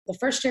the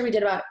first year we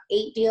did about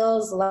 8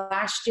 deals.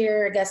 Last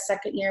year, I guess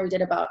second year, we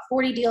did about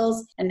 40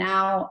 deals. And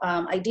now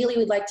ideally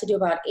we'd like to do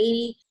about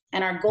 80.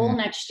 And our goal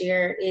next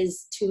year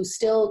is to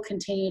still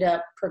continue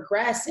to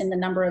progress in the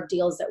number of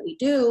deals that we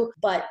do,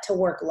 but to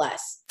work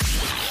less.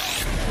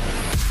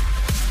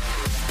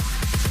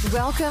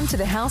 Welcome to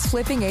the House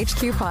Flipping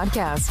HQ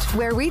podcast,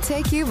 where we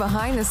take you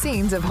behind the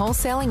scenes of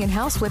wholesaling and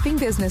house flipping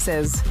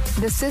businesses.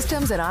 The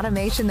systems and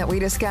automation that we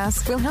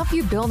discuss will help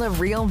you build a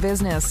real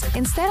business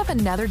instead of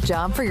another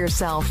job for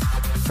yourself.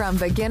 From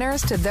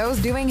beginners to those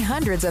doing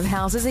hundreds of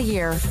houses a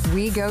year,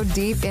 we go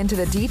deep into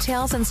the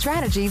details and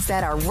strategies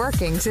that are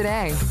working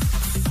today.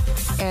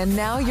 And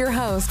now your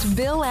host,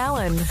 Bill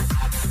Allen.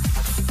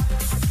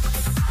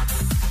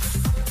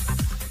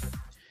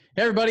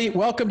 Hey everybody,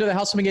 welcome to the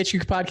House Flipping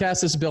HQ podcast.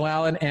 This is Bill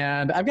Allen,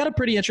 and I've got a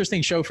pretty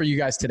interesting show for you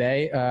guys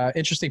today.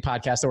 Interesting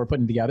podcast that we're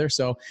putting together.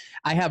 So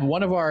I have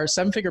one of our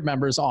 7-figure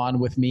members on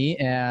with me,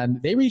 and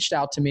they reached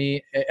out to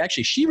me.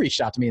 Actually, she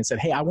reached out to me and said,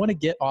 hey, I want to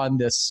get on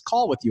this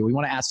call with you. We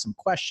want to ask some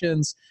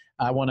questions.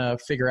 I want to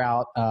figure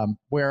out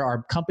where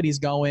our company's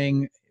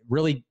going,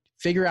 really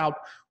figure out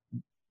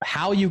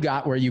how you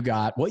got where you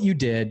got, what you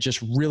did,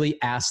 just really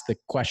ask the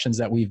questions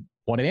that we've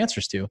wanted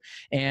answers to.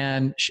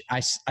 And I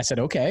said,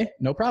 okay,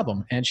 no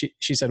problem. And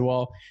she said,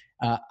 well,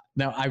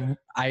 no,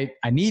 I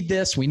need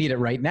this. We need it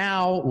right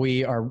now.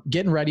 We are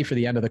getting ready for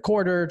the end of the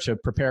quarter to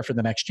prepare for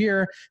the next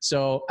year.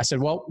 So I said,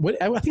 well,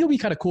 I think it'd be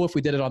kind of cool if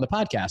we did it on the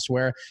podcast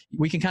where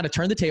we can kind of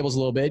turn the tables a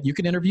little bit. You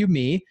can interview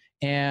me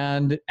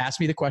and ask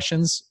me the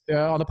questions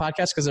on the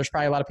podcast, because there's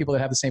probably a lot of people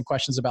that have the same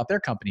questions about their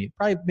company.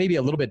 Probably maybe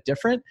a little bit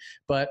different,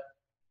 but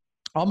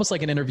almost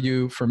like an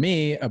interview for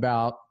me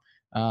about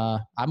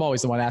I'm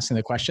always the one asking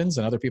the questions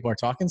and other people are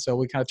talking. So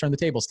we kind of turn the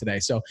tables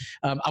today. So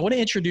I want to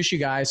introduce you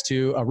guys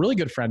to a really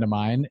good friend of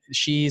mine.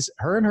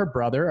 Her and her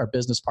brother are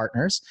business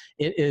partners.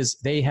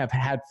 They have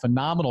had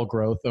phenomenal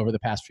growth over the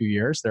past few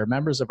years. They're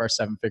members of our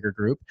 7-figure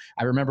group.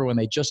 I remember when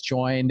they just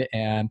joined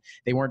and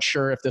they weren't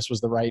sure if this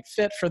was the right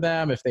fit for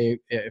them, if they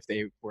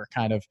were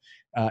kind of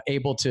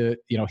able to,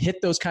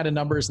 hit those kind of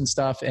numbers and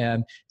stuff.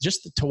 And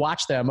just to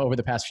watch them over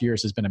the past few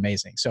years has been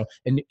amazing. So,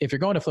 and if you're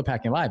going to Flip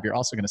Hacking Live, you're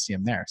also going to see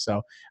them there.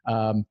 So,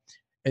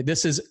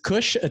 this is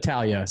Kush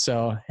Italia.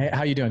 So, hey,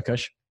 how you doing,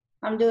 Kush?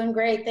 I'm doing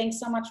great. Thanks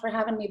so much for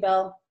having me,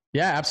 Bill.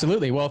 Yeah,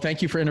 absolutely. Well,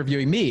 thank you for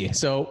interviewing me.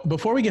 So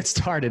before we get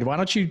started, why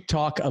don't you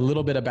talk a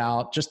little bit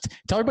about, just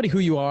tell everybody who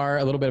you are,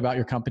 a little bit about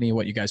your company,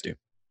 what you guys do.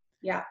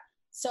 Yeah.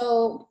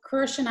 So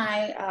Kush and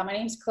I, my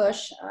name's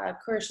Kush.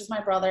 Kush is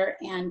my brother,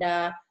 and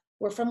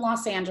we're from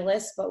Los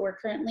Angeles, but we're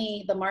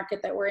currently, the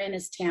market that we're in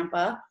is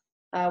Tampa.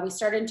 We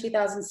started in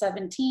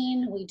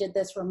 2017. We did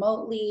this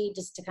remotely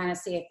just to kind of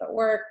see if it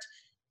worked.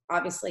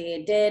 Obviously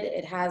it did.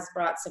 It has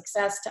brought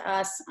success to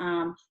us.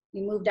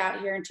 We moved out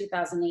here in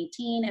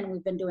 2018 and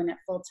we've been doing it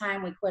full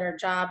time. We quit our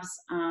jobs.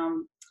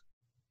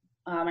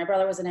 My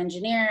brother was an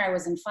engineer. I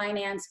was in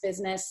finance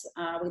business.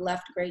 We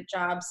left great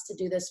jobs to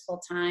do this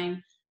full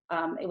time.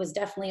 It was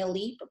definitely a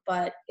leap,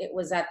 but it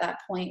was at that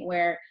point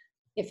where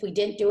if we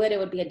didn't do it, it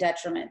would be a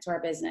detriment to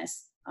our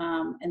business.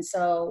 And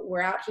so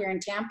we're out here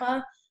in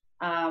Tampa.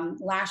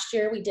 Last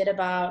year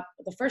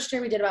the first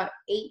year we did about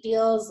 8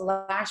 deals.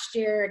 Last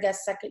year, I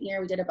guess second year,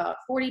 we did about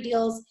 40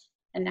 deals.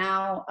 And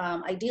now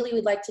ideally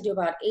we'd like to do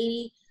about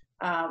 80.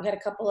 We had a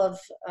couple of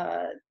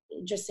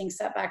interesting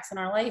setbacks in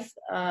our life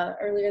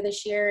earlier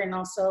this year. And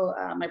also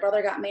my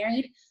brother got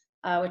married,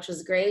 which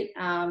was great.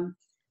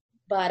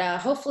 But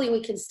hopefully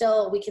we can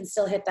still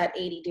hit that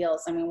 80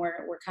 deals. I mean,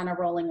 we're kind of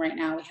rolling right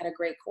now. We had a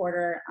great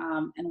quarter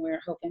and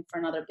we're hoping for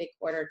another big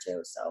quarter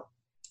too. So.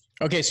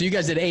 Okay. So you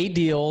guys did 8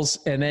 deals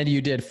and then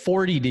you did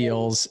 40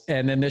 deals.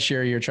 And then this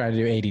year you're trying to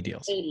do 80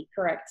 deals. 80.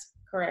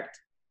 Correct.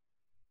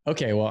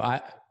 Okay. Well,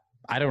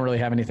 I don't really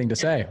have anything to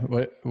say.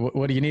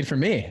 What do you need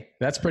from me?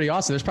 That's pretty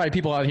awesome. There's probably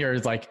people out here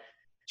who's like,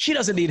 she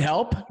doesn't need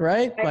help,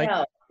 right?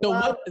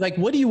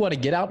 What do you want to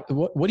get out?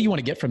 What do you want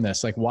to get from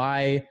this? Like,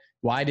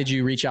 why did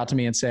you reach out to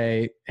me and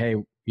say, hey,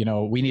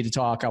 we need to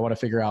talk. I want to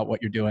figure out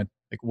what you're doing.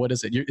 Like, what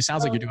is it? It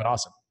sounds like you're doing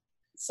awesome.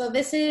 So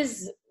this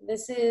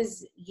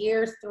is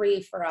year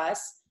 3 for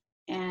us.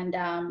 And,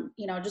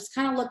 just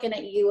kind of looking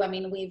at you, I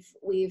mean,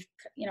 we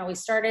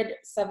started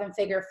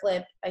 7-figure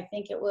flip. I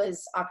think it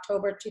was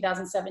October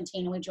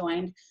 2017 we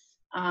joined,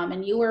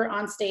 and you were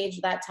on stage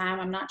that time.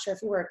 I'm not sure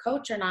if you were a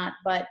coach or not,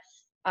 but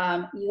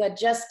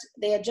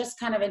they had just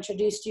kind of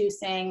introduced you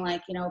saying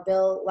like,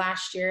 Bill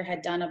last year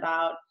had done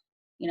about,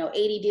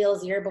 80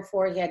 deals. The year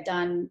before he had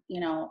done,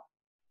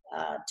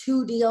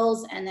 2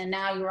 deals. And then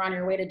now you were on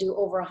your way to do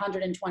over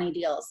 120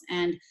 deals.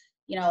 And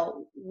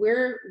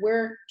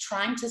we're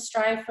trying to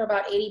strive for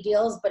about 80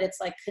 deals, but it's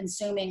like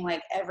consuming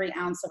like every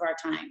ounce of our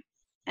time.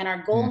 And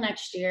our goal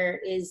next year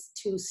is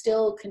to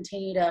still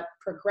continue to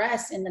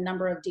progress in the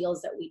number of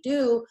deals that we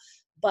do,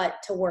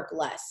 but to work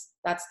less.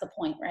 That's the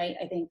point, right?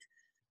 I think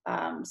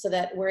so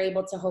that we're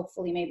able to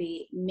hopefully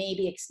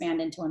maybe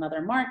expand into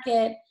another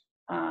market,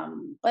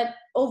 but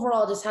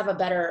overall just have a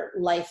better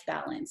life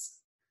balance.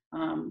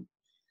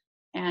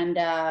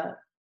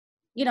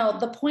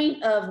 the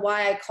point of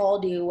why I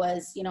called you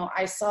was,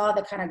 I saw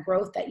the kind of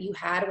growth that you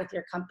had with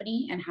your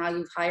company and how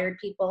you've hired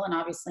people. And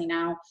obviously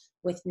now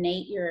with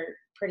Nate, you're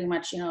pretty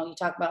much, you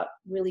talk about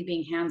really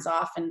being hands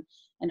off and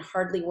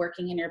hardly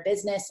working in your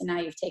business. And now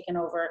you've taken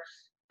over,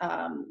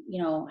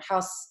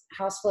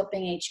 house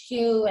flipping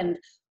HQ and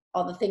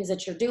all the things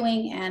that you're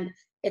doing. And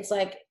it's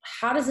like,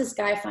 how does this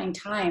guy find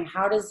time?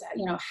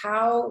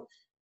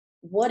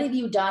 What have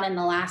you done in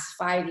the last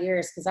 5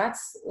 years? Because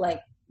that's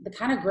like the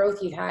kind of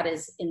growth you've had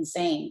is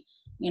insane,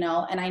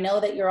 and I know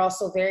that you're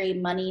also very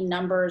money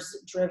numbers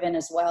driven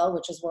as well,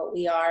 which is what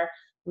we are.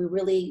 We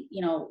really,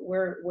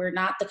 we're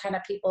not the kind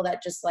of people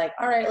that just like,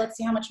 all right, let's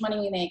see how much money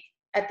we make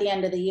at the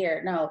end of the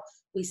year. No,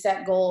 we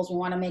set goals. We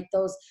want to make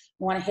those,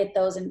 we want to hit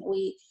those. And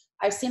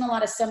I've seen a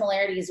lot of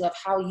similarities of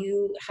how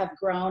you have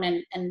grown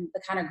and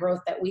the kind of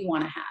growth that we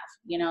want to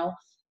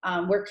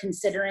have, we're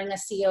considering a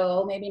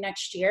COO maybe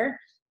next year.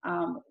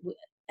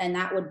 And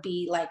that would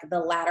be like the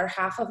latter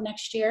half of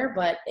next year,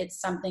 but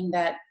it's something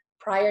that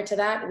prior to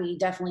that, we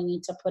definitely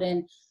need to put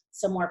in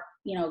some more,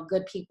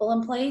 good people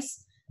in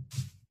place.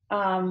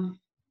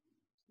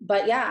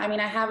 But yeah, I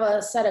mean, I have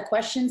a set of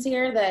questions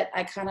here that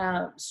I kind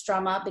of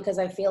strum up because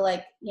I feel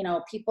like,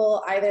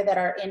 people either that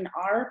are in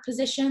our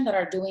position that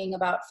are doing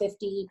about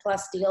 50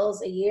 plus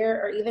deals a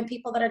year, or even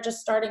people that are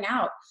just starting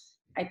out.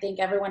 I think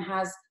everyone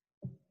has,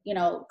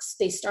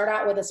 they start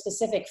out with a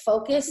specific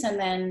focus and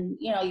then,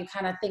 you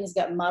kind of, things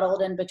get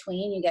muddled in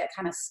between. You get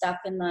kind of stuck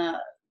in the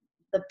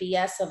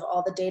BS of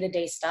all the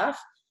day-to-day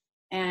stuff.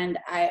 And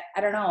I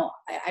don't know,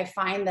 I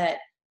find that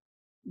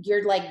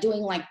you're like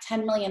doing like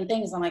 10 million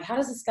things. I'm like, how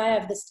does this guy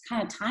have this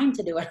kind of time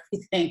to do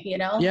everything,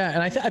 Yeah.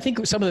 And I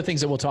think some of the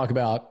things that we'll talk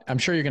about, I'm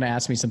sure you're going to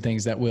ask me some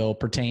things that will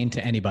pertain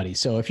to anybody.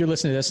 So if you're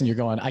listening to this and you're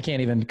going, I can't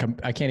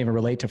even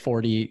relate to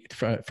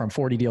from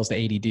 40 deals to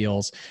 80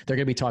 deals. They're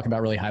going to be talking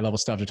about really high level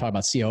stuff. They're talking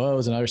about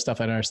COOs and other stuff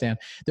I don't understand.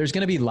 There's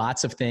going to be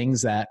lots of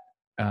things that,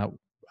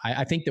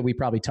 I think that we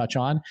probably touch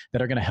on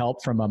that are going to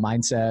help from a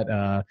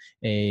mindset,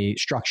 a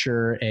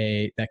structure,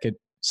 that could,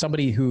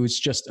 somebody who's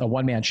just a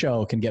one-man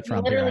show can get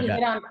from. Literally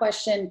hit on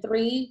question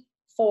 3,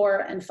 4,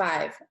 and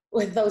 5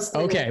 with those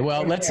three. Okay,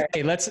 well, let's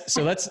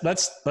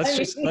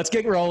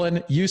get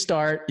rolling. You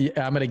start.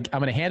 I'm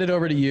gonna hand it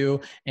over to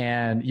you,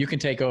 and you can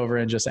take over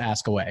and just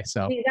ask away.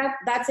 So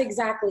that's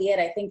exactly it.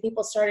 I think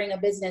people starting a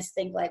business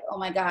think like, oh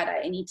my God,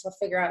 I need to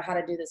figure out how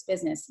to do this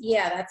business.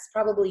 Yeah, that's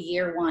probably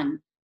year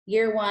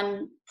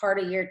one, part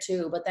of year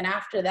 2. But then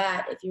after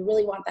that, if you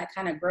really want that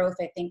kind of growth,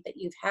 I think that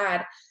you've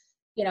had,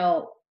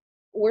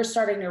 we're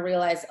starting to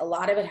realize a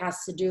lot of it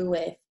has to do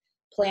with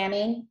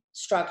planning,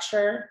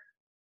 structure,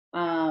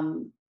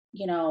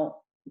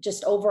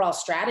 just overall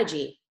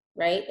strategy,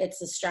 right?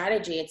 It's a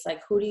strategy. It's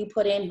like, who do you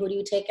put in? Who do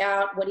you take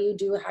out? What do you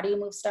do? How do you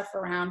move stuff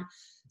around?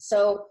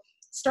 So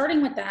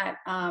starting with that,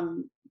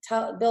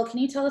 Bill, can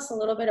you tell us a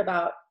little bit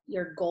about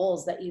your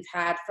goals that you've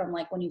had from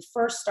like when you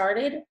first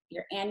started,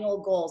 your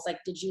annual goals? Like,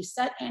 did you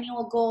set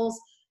annual goals?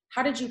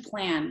 How did you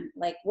plan?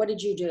 Like, what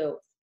did you do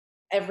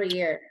every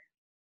year?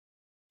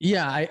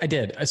 Yeah, I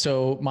did.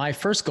 So my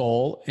first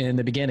goal in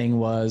the beginning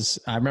was,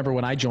 I remember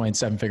when I joined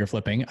Seven Figure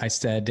Flipping, I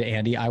said to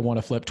Andy, I want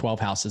to flip 12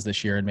 houses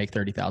this year and make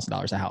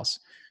 $30,000 a house.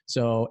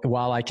 So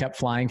while I kept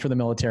flying for the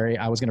military,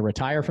 I was going to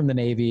retire from the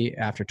Navy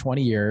after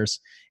 20 years.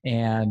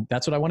 And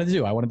that's what I wanted to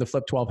do. I wanted to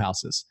flip 12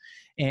 houses.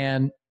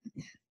 And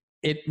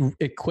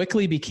it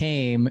quickly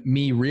became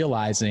me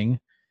realizing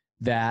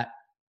that,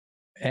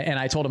 and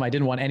I told him I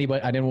didn't want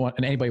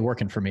anybody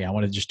working for me. I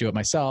wanted to just do it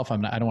myself. I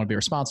don't want to be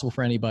responsible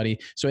for anybody.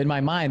 So in my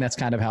mind, that's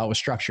kind of how it was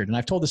structured. And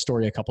I've told the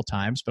story a couple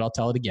times, but I'll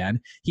tell it again.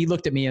 He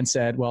looked at me and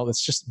said, well,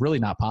 it's just really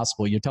not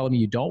possible. You're telling me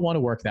you don't want to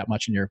work that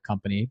much in your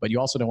company, but you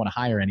also don't want to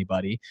hire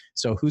anybody.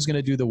 So who's going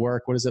to do the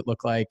work? What does it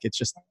look like? It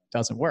just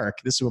doesn't work.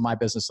 This is what my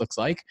business looks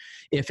like.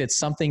 If it's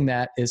something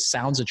that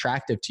sounds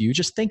attractive to you,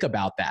 just think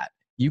about that.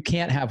 You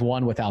can't have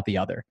one without the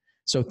other.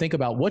 So think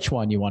about which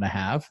one you want to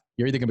have.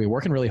 You're either going to be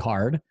working really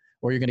hard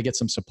or you're going to get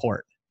some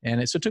support.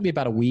 And so it took me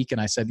about a week, and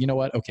I said, you know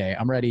what? Okay,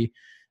 I'm ready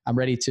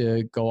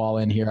to go all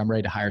in here. I'm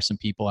ready to hire some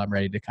people. I'm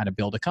ready to kind of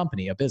build a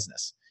company, a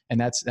business. And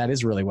that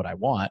is really what I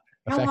want.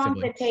 How long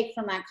did it take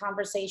from that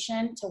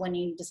conversation to when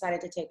you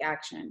decided to take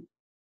action?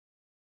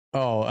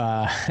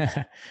 Oh,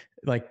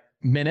 like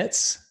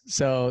minutes.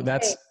 So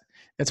that's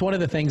one of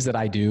the things that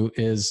I do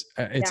is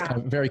it's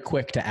very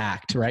quick to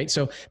act, right?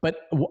 So, but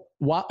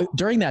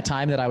during that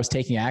time that I was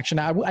taking action,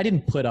 I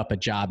didn't put up a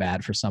job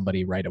ad for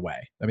somebody right away.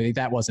 I mean,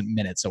 that wasn't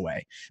minutes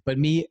away, but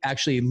me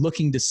actually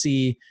looking to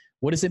see,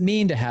 what does it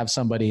mean to have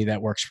somebody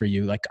that works for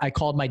you? Like I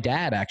called my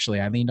dad,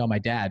 actually. I leaned on my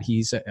dad.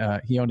 He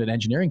owned an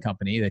engineering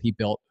company that he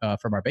built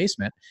from our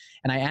basement.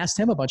 And I asked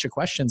him a bunch of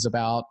questions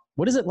about,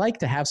 what is it like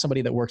to have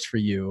somebody that works for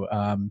you?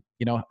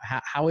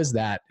 How is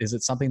that? Is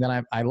it something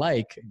that I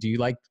like? Do you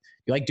like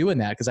doing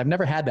that? Because I've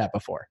never had that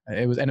before.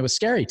 It was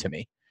scary to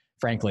me,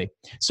 frankly.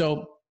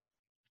 So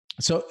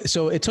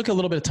it took a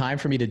little bit of time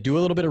for me to do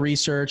a little bit of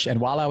research. And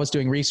while I was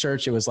doing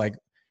research, it was like,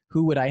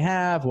 who would I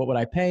have? What would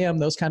I pay them?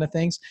 Those kind of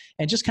things.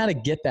 And just kind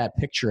of get that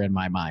picture in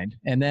my mind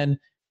and then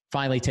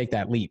finally take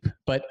that leap.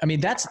 But I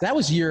mean, that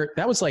was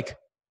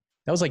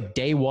That was like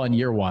day one,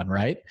 year one,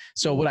 right?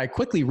 So what I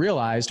quickly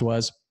realized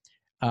was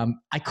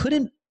I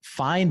couldn't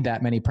find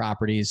that many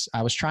properties.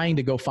 I was trying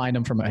to go find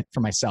them for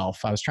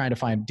myself. I was trying to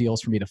find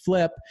deals for me to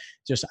flip.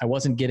 Just I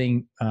wasn't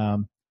getting.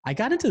 I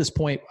got into this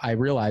point I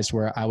realized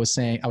where I was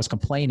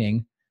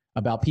complaining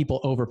about people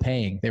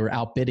overpaying. They were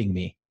outbidding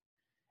me,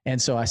 and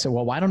so I said,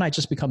 well, why don't I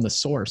just become the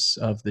source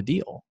of the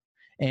deal?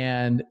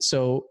 And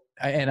so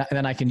and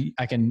then I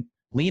can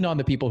lean on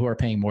the people who are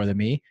paying more than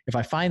me. If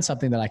I find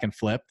something that I can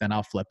flip, then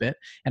I'll flip it.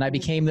 And I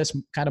became this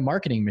kind of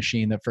marketing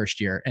machine the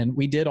first year. And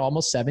we did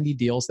almost 70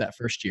 deals that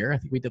first year. I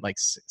think we did like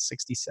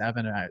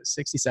 67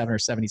 or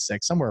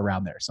 76, somewhere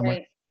around there,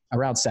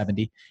 around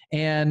 70.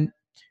 And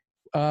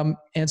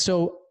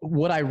so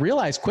what I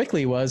realized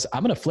quickly was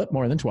I'm going to flip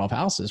more than 12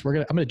 houses. I'm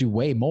going to do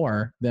way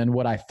more than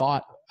what I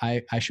thought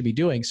I should be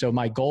doing. So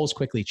my goals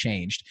quickly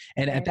changed.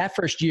 And at that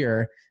first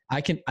year, I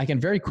can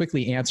very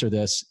quickly answer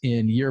this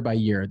in year by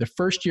year. The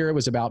first year, it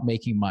was about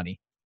making money.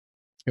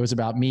 It was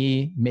about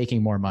me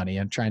making more money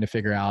and trying to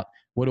figure out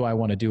what do I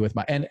want to do with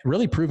and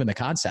really proving the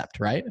concept,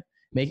 right?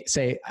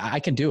 Say, I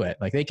can do it.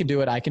 Like they can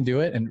do it, I can do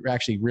it. And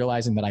actually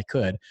realizing that I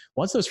could.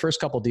 Once those first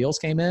couple deals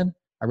came in,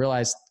 I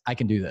realized I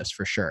can do this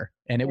for sure.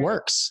 And it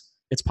works.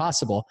 It's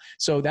possible.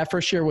 So that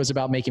first year was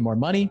about making more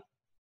money.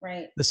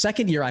 Right. The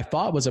second year I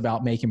thought was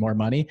about making more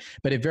money,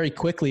 but it very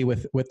quickly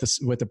with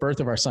the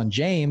birth of our son,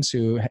 James,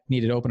 who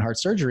needed open heart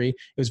surgery, it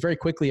was very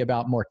quickly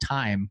about more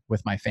time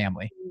with my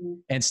family. Mm-hmm.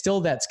 And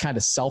still that's kind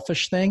of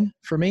selfish thing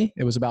for me.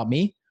 It was about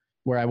me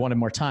where I wanted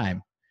more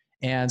time.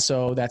 And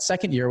so that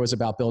second year was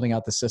about building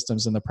out the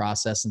systems and the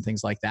process and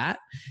things like that.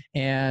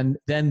 And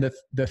then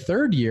the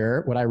third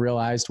year, what I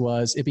realized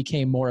was it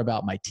became more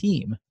about my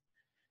team.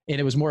 And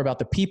it was more about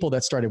the people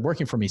that started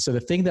working for me. So the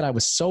thing that I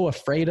was so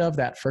afraid of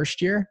that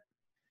first year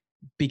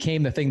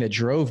became the thing that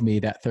drove me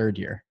that third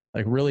year.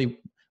 Like really,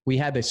 we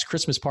had this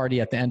Christmas party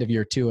at the end of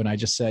year 2. And I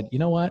just said, you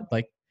know what?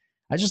 Like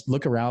I just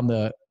look around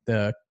the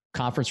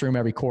conference room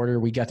every quarter.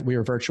 We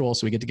were virtual,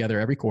 so we get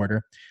together every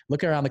quarter,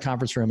 look around the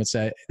conference room and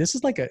say, this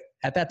is like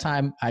at that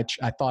time, I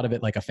thought of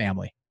it like a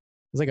family.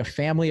 It's like a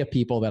family of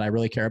people that I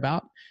really care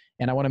about.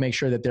 And I want to make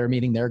sure that they're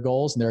meeting their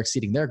goals and they're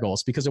exceeding their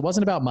goals, because it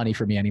wasn't about money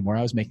for me anymore.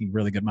 I was making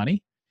really good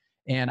money.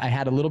 And I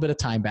had a little bit of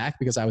time back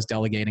because I was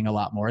delegating a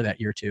lot more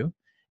that year 2.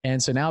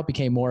 And so now it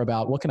became more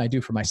about what can I do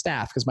for my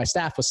staff? Because my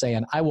staff was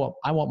saying, I want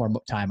more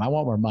time. I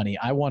want more money.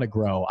 I want to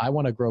grow. I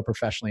want to grow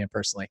professionally and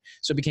personally.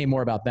 So it became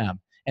more about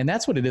them. And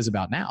that's what it is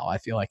about now. I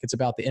feel like it's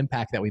about the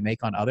impact that we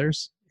make on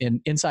others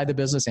inside the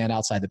business and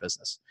outside the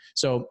business.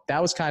 So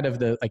that was kind of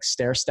the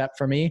stair step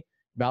for me,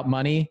 about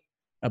money,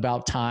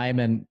 about time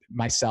and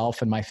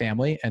myself and my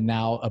family. And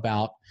now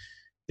about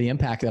the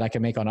impact that I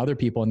can make on other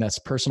people. And that's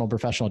personal,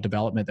 professional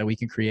development that we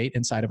can create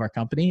inside of our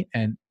company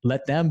and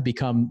let them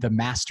become the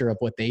master of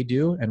what they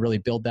do and really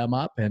build them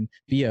up and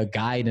be a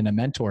guide and a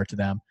mentor to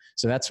them.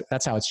 So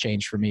that's how it's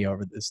changed for me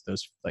over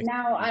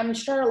Now, I'm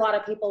sure a lot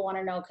of people want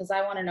to know, because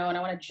I want to know, and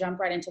I want to jump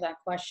right into that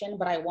question,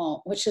 but I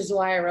won't, which is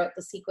why I wrote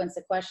the sequence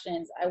of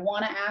questions. I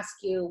want to ask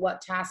you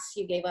what tasks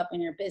you gave up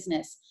in your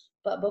business.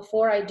 But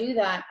before I do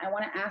that, I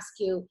want to ask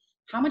you,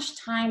 how much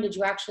time did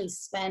you actually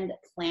spend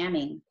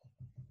planning?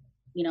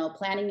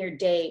 Planning your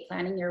day,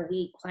 planning your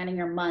week, planning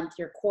your month,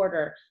 your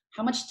quarter.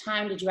 How much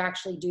time did you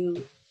actually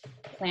do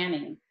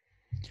planning?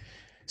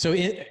 So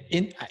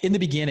in the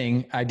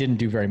beginning, I didn't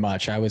do very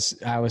much. I was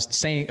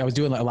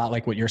doing a lot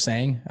like what you're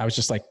saying. I was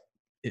just like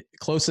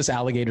closest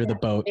alligator to the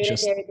boat. Day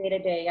to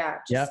day.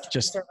 Yeah.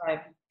 Just survive.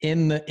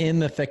 In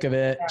the thick of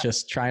it,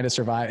 just trying to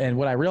survive. And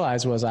what I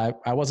realized was I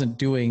wasn't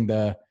doing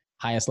the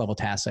highest level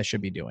tasks I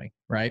should be doing.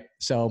 Right.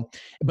 So,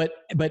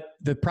 but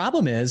the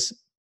problem is,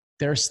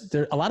 there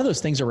a lot of those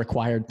things are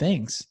required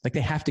things. Like they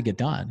have to get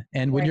done.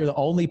 And when you're the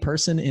only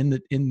person in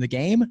the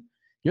game,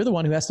 you're the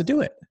one who has to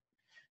do it.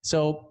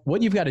 So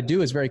what you've got to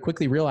do is very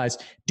quickly realize,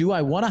 do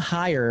I want to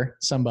hire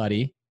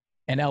somebody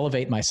and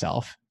elevate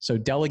myself? So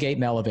delegate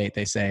and elevate,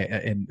 they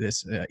say in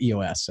this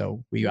EOS.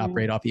 So we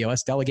operate off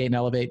EOS, delegate and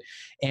elevate,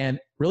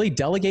 and really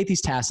delegate these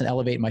tasks and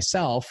elevate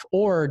myself.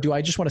 Or do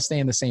I just want to stay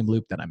in the same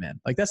loop that I'm in?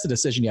 Like that's the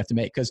decision you have to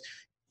make, because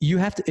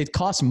it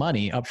costs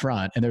money up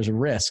front, and there's a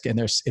risk, and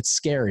it's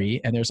scary,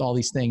 and there's all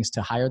these things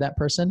to hire that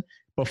person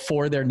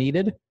before they're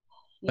needed.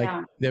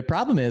 Like the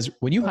problem is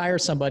when you hire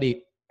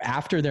somebody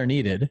after they're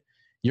needed,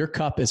 your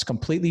cup is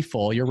completely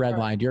full, you're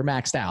redlined, you're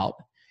maxed out.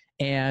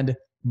 And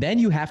then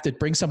you have to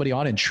bring somebody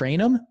on and train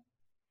them.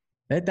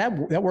 That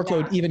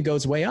workload even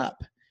goes way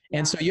up.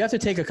 And so you have to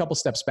take a couple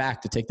steps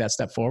back to take that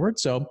step forward.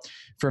 So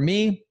for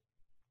me,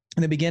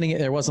 in the beginning,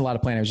 there wasn't a lot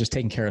of planning. I was just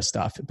taking care of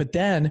stuff. But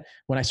then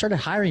when I started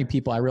hiring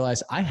people, I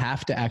realized I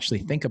have to actually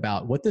think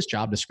about what this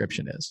job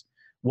description is.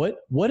 What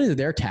are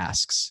their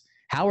tasks?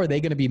 How are they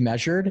going to be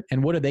measured?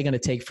 And what are they going to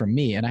take from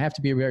me? And I have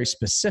to be very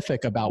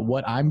specific about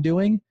what I'm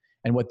doing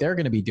and what they're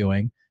going to be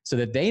doing so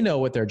that they know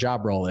what their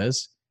job role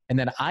is. And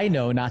then I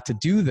know not to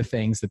do the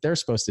things that they're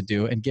supposed to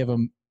do and give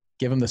them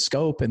the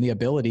scope and the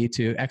ability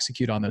to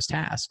execute on those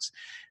tasks.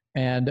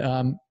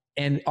 And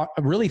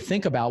really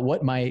think about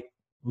what my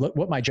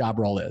job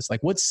role is.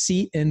 Like what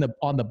seat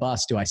on the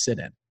bus do I sit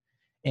in?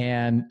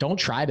 and don't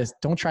try to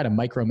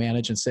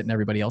micromanage and sit in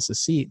everybody else's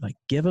seat. Like,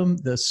 give them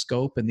the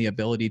scope and the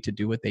ability to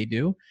do what they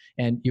do.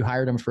 And you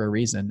hired them for a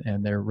reason,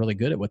 and they're really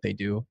good at what they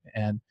do.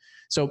 And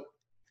so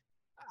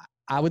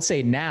I would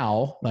say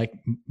now, like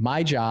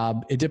my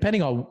job,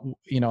 depending on,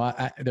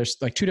 there's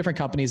like two different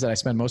companies that I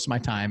spend most of my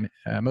time.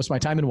 Most of my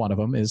time in one of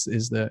them is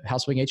the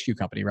House Flipping HQ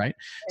company, right?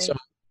 So,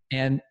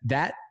 and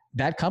that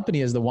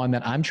company is the one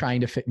that I'm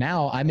trying to fit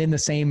now. I'm in the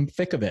same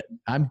thick of it.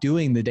 I'm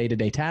doing the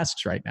day-to-day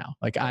tasks right now.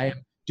 Like I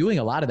am doing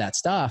a lot of that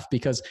stuff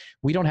because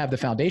we don't have the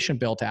foundation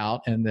built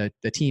out and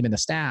the team and the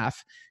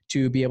staff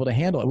to be able to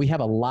handle it. We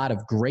have a lot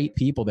of great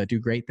people that do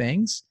great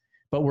things,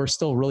 but we're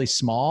still really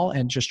small,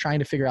 and just trying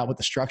to figure out what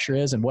the structure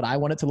is and what I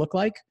want it to look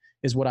like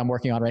is what I'm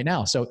working on right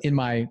now. So in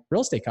my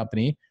real estate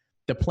company,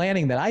 the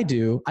planning that I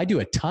do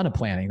a ton of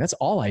planning. That's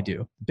all I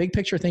do. Big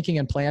picture thinking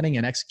and planning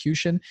and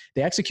execution.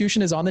 The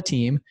execution is on the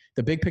team.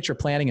 The big picture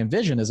planning and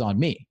vision is on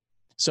me.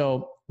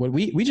 So what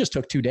we just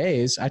took 2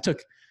 days. I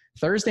took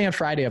Thursday and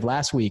Friday of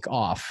last week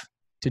off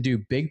to do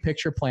big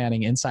picture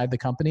planning inside the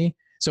company.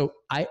 So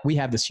we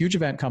have this huge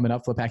event coming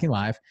up, Flip Hacking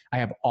Live. I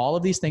have all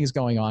of these things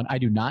going on. I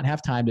do not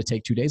have time to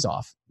take 2 days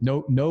off.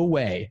 No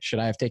way should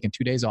I have taken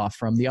 2 days off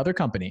from the other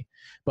company.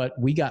 But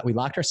we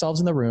locked ourselves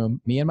in the room,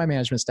 me and my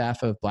management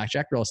staff of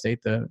Blackjack Real Estate,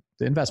 the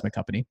investment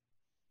company.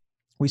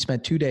 We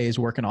spent 2 days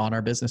working on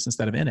our business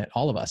instead of in it,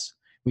 all of us.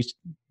 We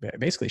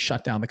basically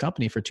shut down the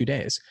company for 2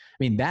 days. I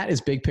mean, that is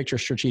big picture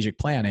strategic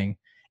planning.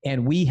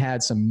 And we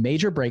had some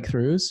major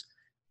breakthroughs.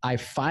 I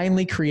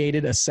finally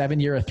created a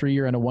 7-year, a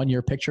 3-year, and a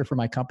 1-year picture for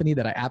my company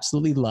that I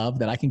absolutely love,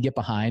 that I can get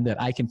behind,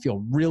 that I can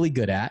feel really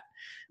good at,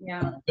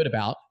 good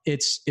about.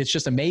 It's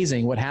just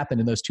amazing what happened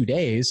in those 2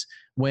 days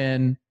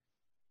when,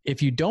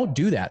 if you don't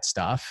do that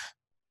stuff,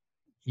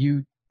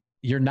 you're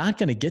not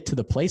going to get to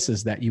the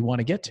places that you want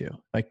to get to.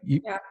 Like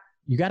you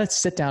got to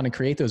sit down and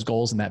create those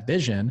goals and that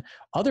vision.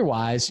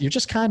 Otherwise, you're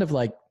just kind of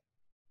like,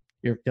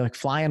 you're like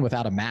flying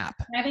without a map.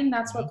 I think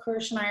that's what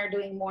Krish and I are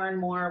doing more and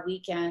more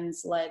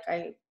weekends. Like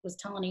I was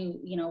telling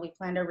you, we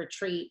planned a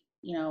retreat,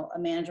 a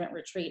management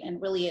retreat, and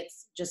really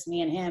it's just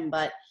me and him,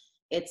 but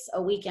it's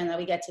a weekend that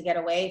we get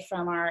away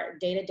from our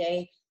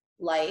day-to-day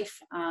life.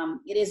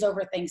 It is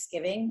over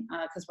Thanksgiving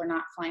because we're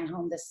not flying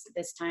home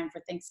this time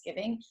for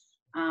Thanksgiving.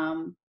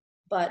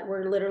 But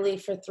we're literally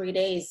for 3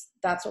 days,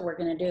 that's what we're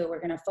going to do.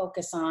 We're going to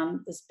focus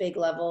on this big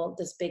level,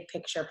 this big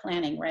picture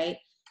planning, right?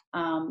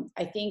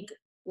 I think,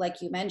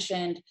 like you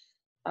mentioned,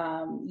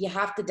 you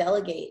have to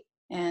delegate.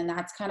 And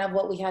that's kind of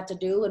what we had to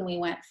do when we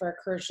went for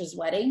Krish's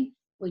wedding.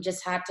 We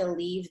just had to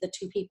leave the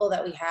 2 people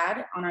that we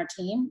had on our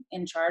team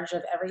in charge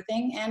of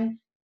everything, and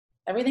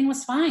everything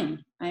was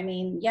fine. I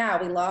mean,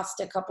 we lost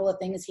a couple of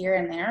things here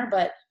and there,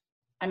 but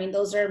I mean,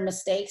 those are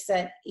mistakes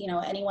that,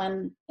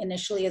 anyone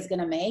initially is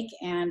going to make,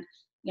 and,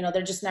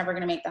 they're just never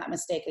going to make that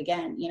mistake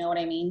again. You know what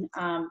I mean?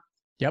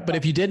 But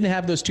if you didn't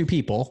have those 2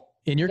 people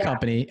in your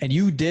company and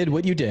you did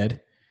what you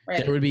did,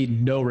 there would be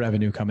no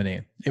revenue coming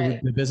in.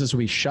 The business would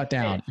be shut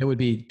down. It would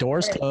be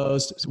doors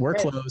closed, we're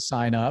closed,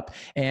 sign up.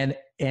 And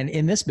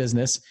in this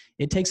business,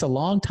 it takes a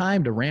long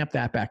time to ramp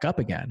that back up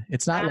again.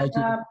 It's not like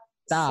you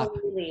stop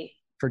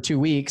for 2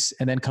 weeks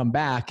and then come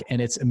back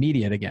and it's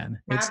immediate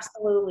again.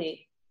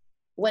 Absolutely.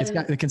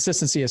 The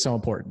consistency is so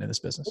important in this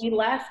business. We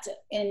left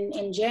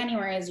in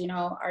January, as you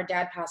know, our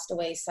dad passed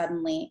away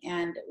suddenly,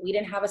 and we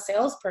didn't have a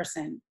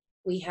salesperson.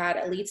 We had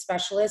a lead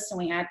specialist and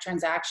we had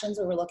transactions.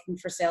 We were looking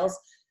for sales.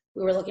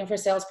 We were looking for a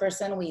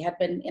salesperson. We had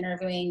been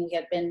interviewing, we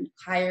had been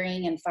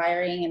hiring and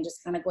firing and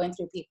just kind of going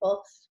through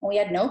people. And we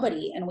had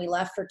nobody. And we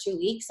left for 2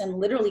 weeks and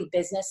literally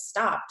business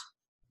stopped.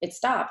 It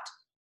stopped.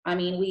 I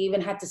mean, we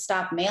even had to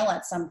stop mail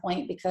at some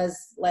point because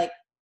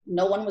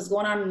no one was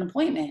going on an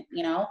appointment,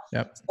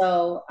 Yep.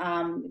 So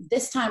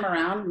this time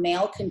around,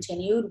 mail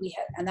continued.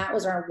 And that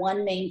was our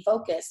one main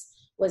focus,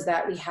 was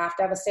that we have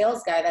to have a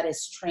sales guy that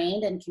is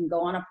trained and can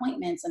go on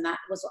appointments. And that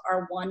was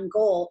our one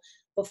goal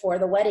before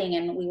the wedding,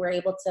 and we were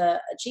able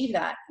to achieve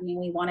that. I mean,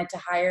 we wanted to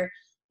hire,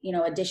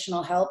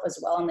 additional help as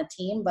well on the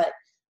team, but,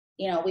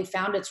 we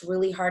found it's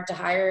really hard to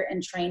hire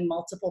and train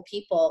multiple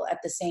people at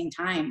the same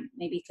time,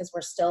 maybe because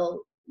we're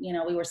still,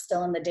 we were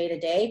still in the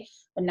day-to-day,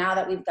 but now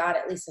that we've got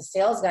at least a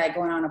sales guy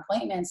going on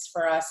appointments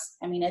for us,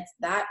 I mean, it's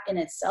that in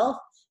itself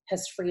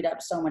has freed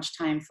up so much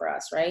time for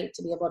us, right?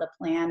 To be able to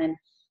plan. And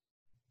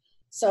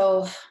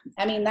so,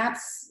 I mean,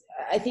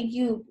 I think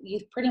you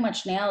pretty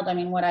much nailed,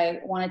 what I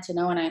wanted to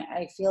know. And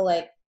I feel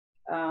like,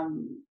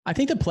 I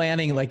think the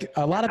planning, like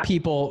a lot of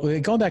people,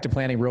 going back to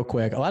planning real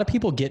quick, a lot of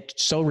people get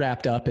so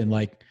wrapped up in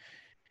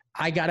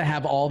I got to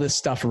have all this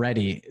stuff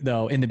ready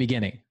though in the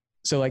beginning.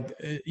 So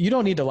you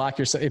don't need to lock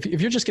yourself.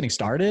 If you're just getting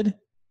started,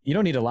 you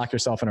don't need to lock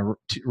yourself in a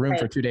room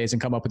for 2 days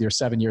and come up with your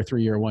 7-year,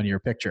 3-year, 1-year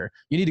picture.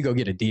 You need to go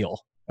get a deal.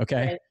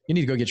 Okay. Right. You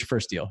need to go get your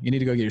first deal. You need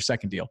to go get your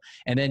second deal.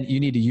 And then you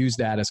need to use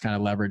that as kind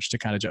of leverage to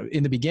kind of,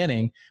 in the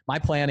beginning, my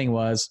planning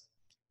was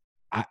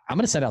I'm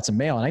going to send out some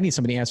mail and I need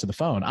somebody to answer the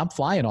phone. I'm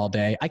flying all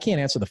day. I can't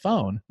answer the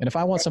phone. And if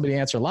I want somebody to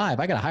answer live,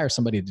 I got to hire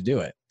somebody to do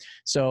it.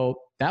 So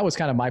that was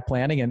kind of my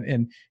planning.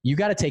 And you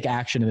got to take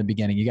action in the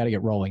beginning. You got to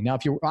get rolling. Now,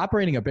 if you're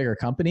operating a bigger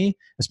company,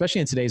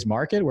 especially in today's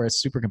market where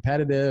it's super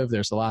competitive,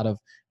 there's a lot of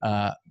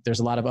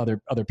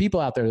other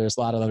people out there. There's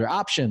a lot of other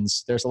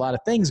options. There's a lot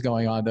of things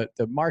going on.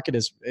 The market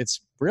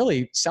it's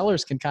really,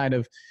 sellers can kind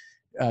of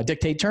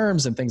dictate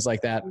terms and things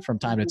like that from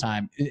time to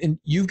time. And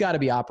you've got to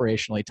be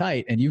operationally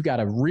tight, and you've got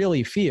to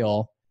really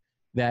feel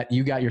that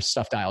you got your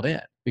stuff dialed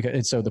in,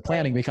 and so the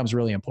planning becomes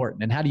really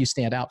important. And how do you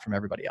stand out from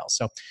everybody else?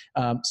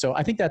 So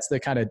I think that's the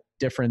kind of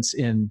difference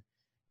in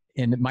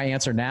my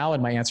answer now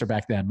and my answer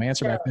back then. My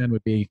answer back then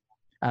would be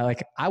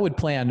I would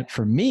plan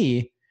for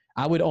me.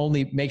 I would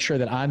only make sure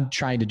that I'm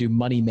trying to do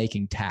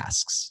money-making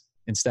tasks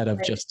instead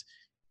of just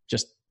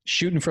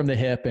shooting from the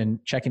hip and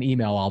checking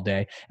email all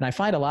day. And I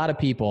find a lot of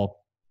people,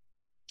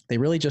 they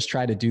really just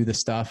try to do the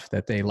stuff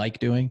that they like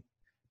doing,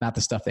 not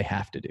the stuff they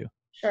have to do.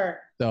 Sure.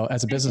 So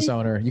as a business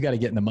owner, you got to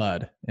get in the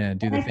mud and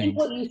do the things. I think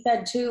what you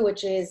said too,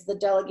 which is the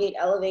delegate,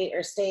 elevate,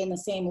 or stay in the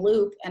same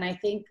loop. And I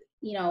think,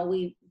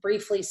 we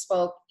briefly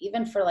spoke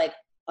even for like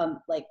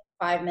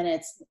 5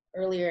 minutes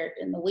earlier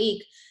in the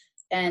week.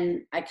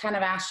 And I kind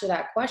of asked you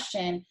that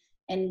question,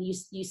 and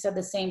you said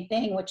the same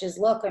thing, which is,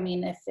 look, I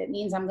mean, if it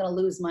means I'm going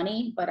to lose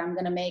money, but I'm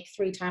going to make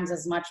 3 times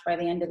as much by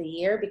the end of the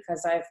year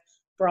because I've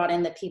brought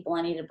in the people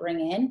I need to bring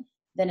in,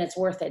 then it's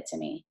worth it to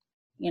me,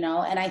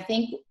 And I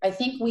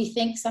think we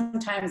think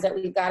sometimes that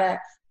we've got to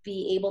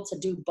be able to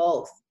do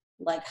both,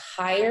 like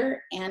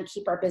hire and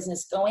keep our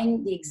business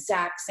going the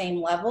exact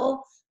same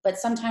level. But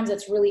sometimes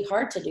it's really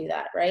hard to do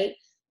that, right?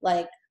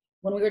 Like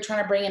when we were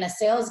trying to bring in a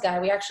sales guy,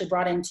 we actually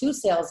brought in 2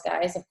 sales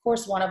guys. Of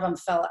course, one of them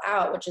fell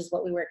out, which is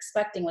what we were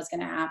expecting was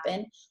going to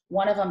happen.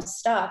 One of them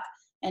stuck.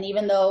 And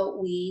even though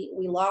we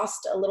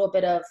lost a little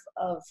bit of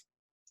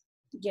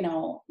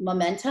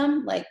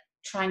momentum, like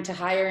trying to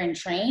hire and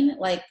train,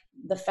 like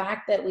the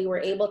fact that we were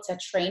able to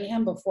train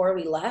him before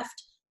we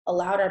left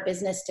allowed our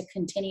business to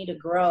continue to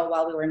grow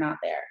while we were not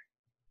there.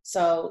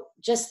 So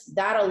just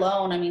that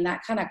alone, I mean,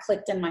 that kind of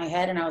clicked in my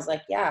head, and I was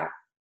like, yeah,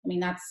 I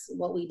mean, that's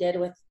what we did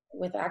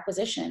with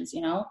acquisitions,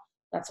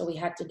 that's what we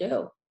had to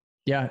do.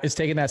 Yeah, it's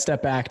taking that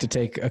step back to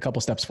take a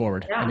couple steps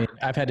forward. Yeah. I mean,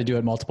 I've had to do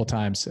it multiple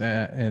times.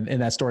 And in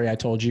that story I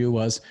told you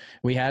was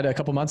we had a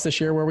couple months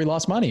this year where we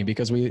lost money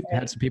because we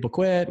had some people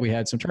quit, we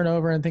had some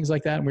turnover and things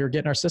like that. And we were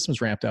getting our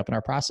systems ramped up and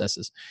our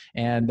processes.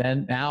 And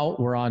then now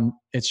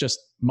it's just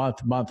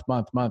month.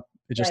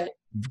 It's just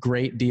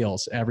great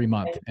deals every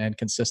month and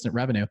consistent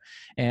revenue.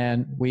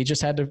 And we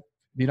just had to,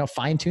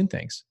 fine tune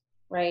things.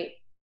 Right.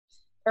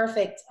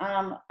 Perfect.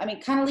 I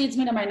mean, kind of leads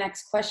me to my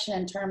next question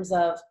in terms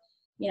of,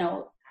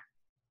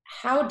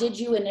 how did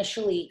you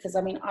initially, because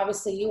I mean,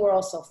 obviously you were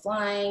also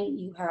flying,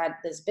 you had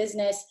this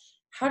business.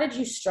 How did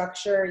you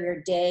structure your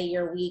day,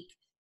 your week?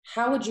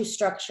 How would you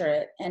structure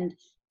it? And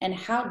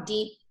how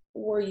deep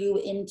were you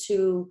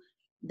into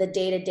the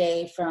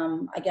day-to-day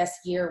from, I guess,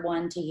 year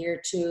 1 to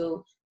year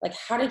 2? Like,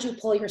 how did you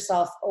pull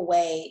yourself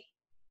away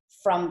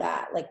from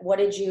that? Like, what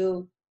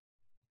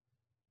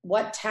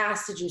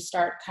tasks did you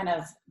start kind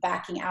of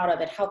backing out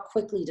of it? How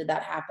quickly did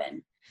that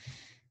happen?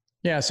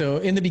 Yeah. So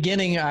in the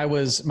beginning,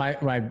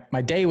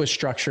 my day was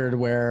structured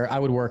where I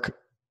would work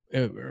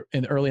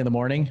early in the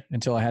morning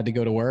until I had to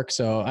go to work.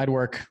 So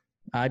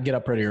I'd get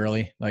up pretty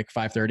early, like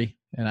 5:30,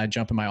 and I'd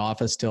jump in my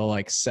office till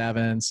like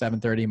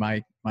 7:30.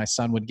 My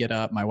son would get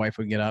up, my wife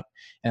would get up,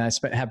 and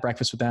I'd have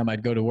breakfast with them.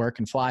 I'd go to work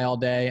and fly all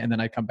day. And then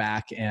I'd come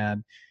back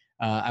and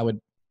I would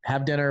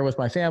have dinner with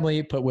my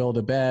family, put Will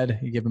to bed,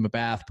 give him a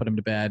bath, put him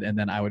to bed. And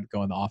then I would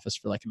go in the office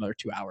for like another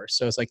 2 hours.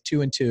 So it's like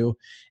 2 and 2.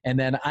 And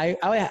then I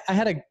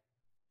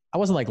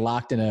wasn't like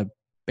locked in a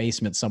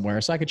basement somewhere,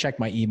 so I could check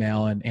my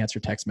email and answer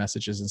text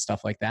messages and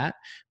stuff like that.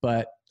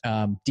 But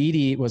Dee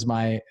Dee was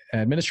my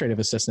administrative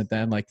assistant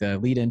then, like the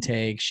lead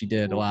intake. She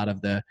did a lot of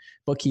the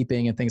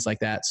bookkeeping and things like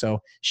that.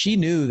 So she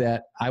knew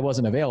that I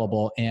wasn't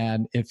available.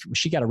 And if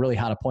she got a really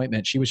hot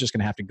appointment, she was just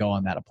going to have to go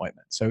on that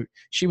appointment. So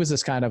she was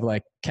this kind of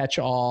like catch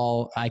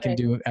all, I can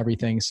do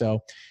everything. So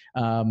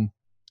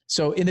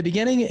in the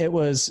beginning,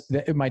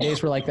 my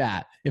days were like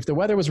that. If the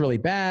weather was really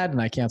bad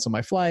and I canceled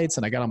my flights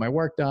and I got all my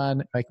work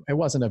done, it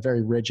wasn't a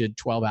very rigid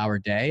 12-hour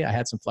day. I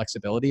had some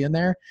flexibility in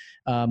there.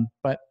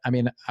 But I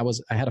mean,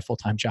 I had a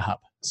full-time job.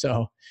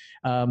 So,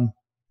 and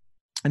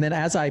then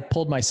as I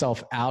pulled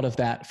myself out of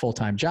that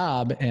full-time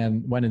job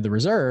and went into the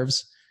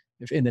reserves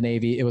in the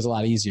Navy, it was a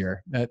lot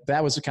easier.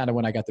 That was kind of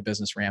when I got the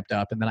business ramped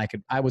up. And then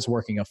I was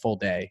working a full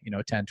day,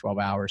 10, 12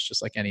 hours,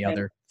 just like any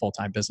other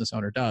full-time business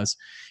owner does.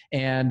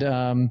 And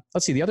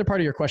let's see, the other part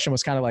of your question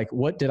was kind of like,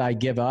 what did I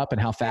give up and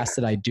how fast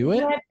did I do it?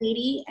 You had Dee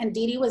Dee, and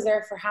Dee Dee was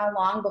there for how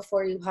long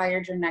before you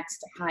hired your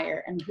next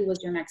hire? And who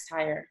was your next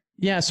hire?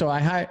 Yeah. So I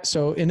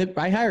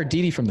hired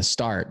Dee Dee from the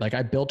start. Like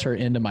I built her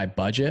into my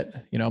budget,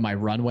 my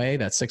runway,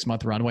 that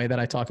 6-month runway that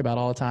I talk about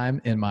all the time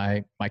in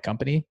my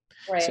company.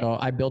 Right. So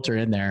I built her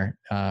in there,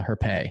 her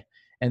pay.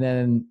 And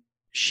then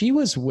she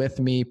was with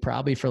me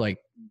probably for like,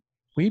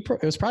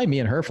 it was probably me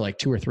and her for like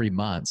 2 or 3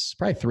 months,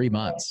 probably 3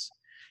 months.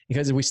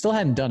 because we still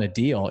hadn't done a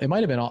deal. It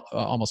might've been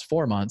almost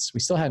 4 months.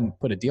 We still hadn't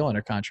put a deal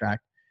under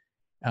contract,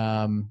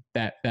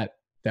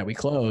 that we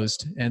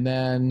closed. And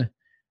then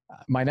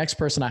my next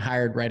person I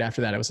hired right after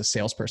that, it was a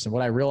salesperson.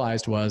 What I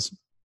realized was,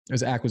 it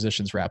was an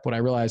acquisitions rep. What I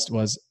realized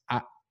was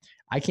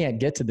I can't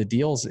get to the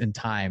deals in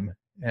time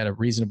at a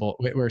reasonable,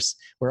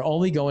 we're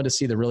only going to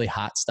see the really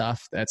hot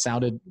stuff that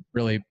sounded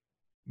really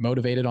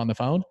motivated on the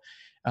phone,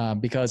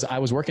 because I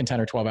was working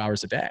 10 or 12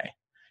 hours a day.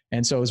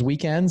 And so it was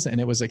weekends,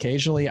 and it was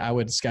occasionally I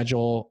would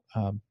schedule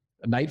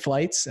night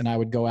flights, and I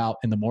would go out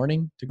in the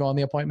morning to go on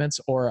the appointments,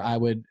 or I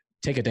would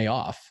take a day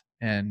off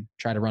and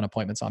try to run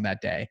appointments on that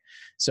day.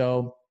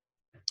 So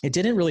it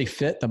didn't really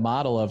fit the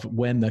model of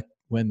when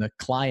the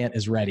client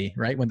is ready,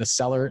 right? When the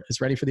seller is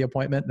ready for the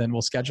appointment, then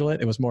we'll schedule it.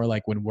 It was more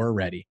like when we're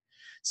ready.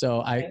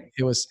 So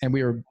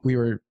we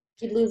were,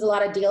 you'd lose a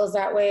lot of deals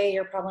that way.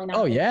 You're probably not.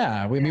 Oh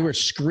yeah. We were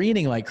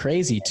screening like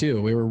crazy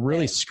too. We were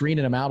really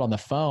screening them out on the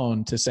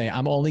phone to say,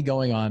 I'm only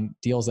going on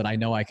deals that I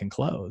know I can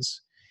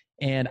close.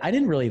 And I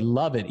didn't really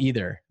love it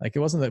either. Like, it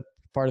wasn't the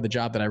part of the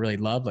job that I really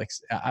loved. Like,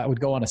 I would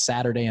go on a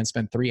Saturday and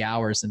spend 3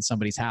 hours in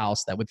somebody's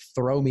house that would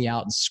throw me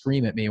out and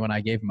scream at me when I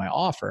gave them my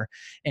offer.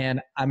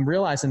 And I'm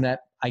realizing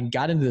that I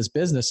got into this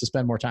business to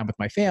spend more time with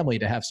my family,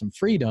 to have some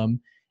freedom.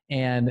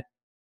 And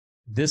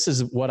this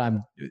is what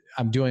I'm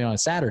doing on a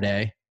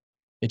Saturday.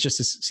 It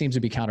just seems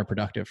to be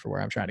counterproductive for where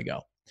I'm trying to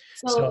go.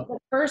 So the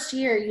first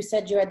year you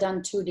said you had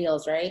done 2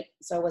 deals, right?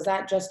 So was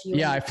that just you?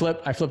 Yeah, I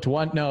flipped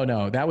one.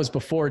 No, that was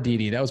before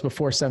Didi. That was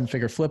before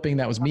 7-figure flipping.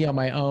 That was me on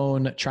my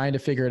own, trying to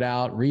figure it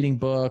out, reading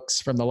books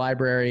from the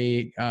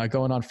library,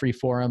 going on free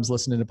forums,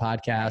 listening to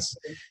podcasts,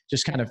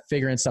 just kind of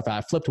figuring stuff out.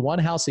 I flipped one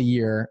house a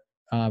year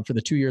for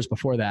the 2 years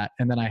before that.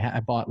 And then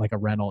I bought like a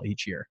rental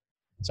each year.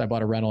 So I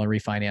bought a rental and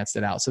refinanced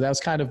it out. So that was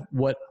kind of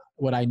what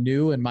I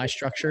knew in my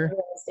structure.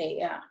 Real estate,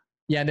 yeah.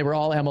 Yeah, and they were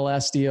all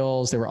MLS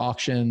deals. They were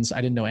auctions. I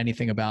didn't know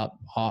anything about,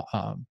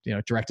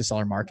 direct to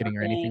seller marketing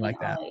or anything like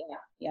that.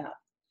 Yeah.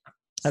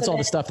 That's all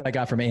the stuff that I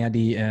got from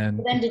Andy. And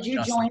then did you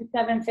Justin.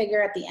 join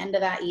 7-figure at the end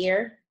of that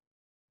year?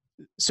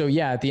 So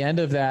yeah, at the end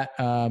of that,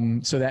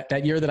 so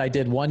that year that I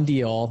did one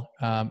deal,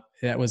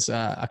 that was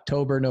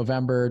October,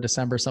 November,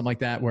 December, something like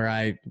that, where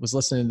I was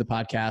listening to the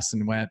podcast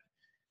and went,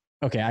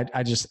 okay,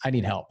 I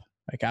need help.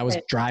 Like, I was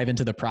driving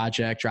to the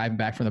project, driving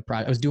back from the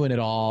project. I was doing it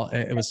all.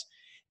 It was.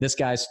 These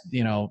guys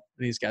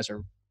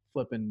are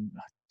flipping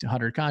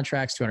 100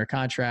 contracts, 200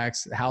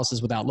 contracts,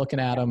 houses without looking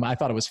at them. I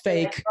thought it was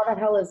fake. What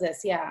the hell is this?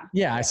 Yeah.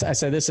 Yeah. I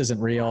said, this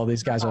isn't real.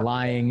 These guys are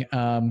lying.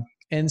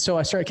 And so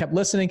I kept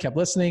listening,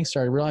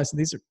 started realizing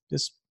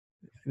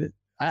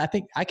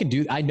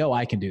I know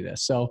I can do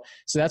this. So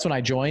that's when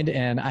I joined,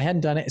 and I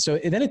hadn't done it. So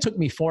then it took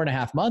me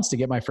 4.5 months to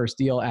get my first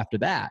deal after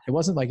that. It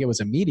wasn't like it was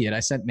immediate. I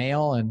sent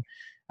mail and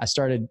I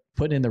started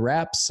putting in the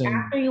reps. And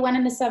after you went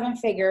into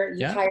 7-figure,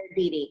 you hired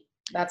Didi.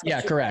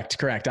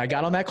 Correct. I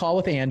got on that call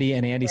with Andy,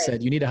 and Andy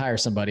said, you need to hire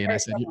somebody. And I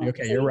said,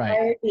 okay, you're right.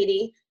 Hired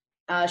Didi.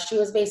 She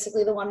was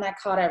basically the one that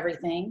caught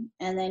everything.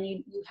 And then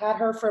you had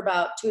her for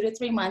about 2 to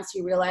 3 months.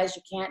 You realized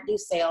you can't do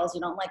sales.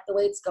 You don't like the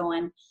way it's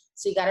going.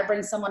 So you got to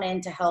bring someone in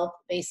to help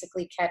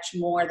basically catch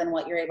more than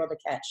what you're able to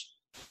catch.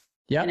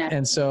 Yep.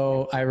 And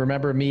so I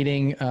remember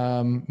meeting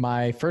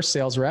my first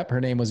sales rep.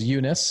 Her name was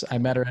Eunice. I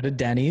met her at a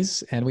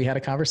Denny's, and we had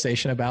a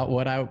conversation about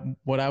what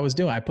I was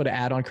doing. I put an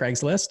ad on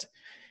Craigslist.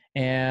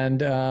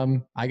 And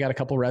I got a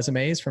couple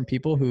resumes from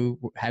people who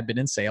had been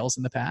in sales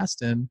in the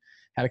past, and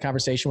had a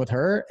conversation with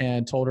her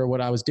and told her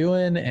what I was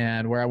doing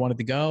and where I wanted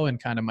to go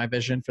and kind of my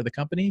vision for the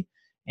company.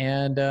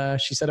 And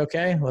she said,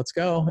 okay, let's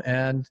go.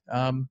 And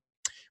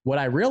what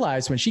I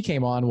realized when she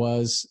came on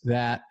was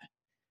that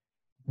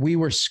we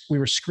were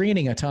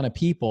screening a ton of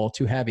people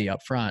too heavy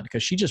up front,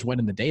 because she just went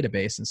in the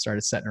database and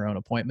started setting her own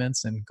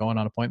appointments and going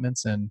on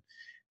appointments,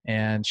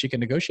 and she can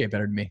negotiate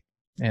better than me.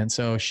 And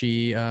so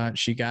she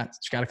got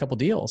a couple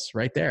deals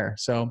right there.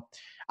 So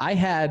I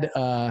had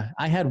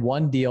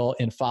one deal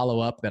in follow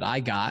up that I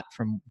got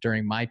from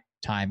during my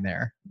time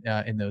there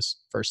in those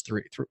first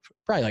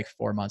probably like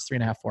 4 months,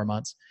 3.5, 4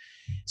 months.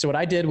 So what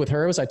I did with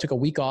her was I took a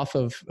week off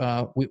of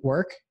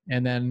work,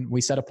 and then we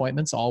set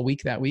appointments all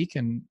week that week,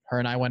 and her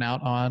and I went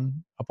out on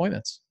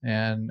appointments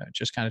and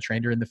just kind of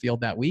trained her in the field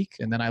that week.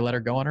 And then I let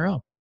her go on her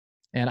own.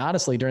 And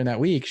honestly, during that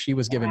week, she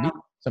was giving me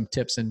some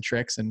tips and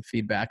tricks and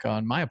feedback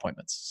on my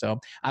appointments. So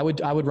I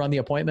would run the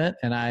appointment,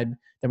 and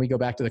then we go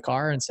back to the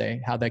car and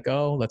say, how'd that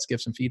go? Let's give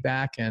some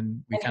feedback.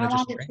 And we kind of just.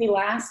 How long did she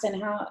last,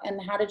 and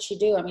how did she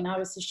do? I mean,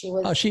 obviously she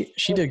was. Oh,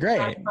 she did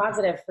great.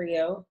 Positive for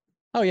you.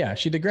 Oh yeah,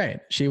 she did great.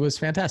 She was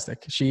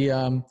fantastic.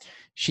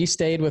 She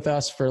stayed with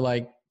us for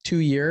like 2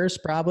 years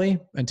probably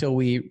until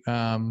we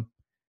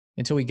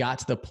got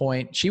to the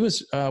point. She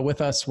was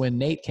with us when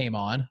Nate came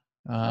on.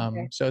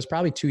 So it's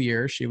probably 2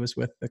 years she was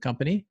with the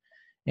company,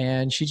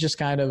 and she just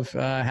kind of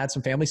had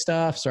some family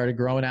stuff, started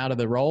growing out of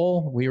the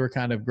role. We were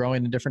kind of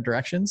growing in different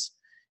directions,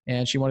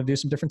 and she wanted to do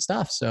some different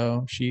stuff.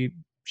 So she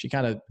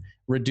kind of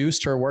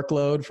reduced her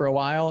workload for a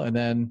while, and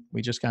then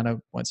we just kind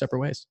of went separate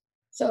ways.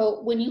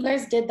 So when you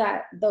guys did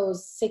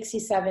those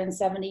 67,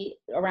 70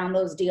 around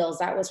those deals,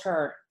 that was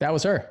her. That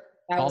was her.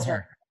 That was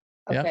her.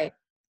 Okay. Yep.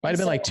 Might have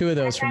been like 2 of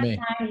those for me.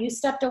 You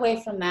stepped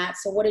away from that.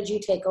 So what did you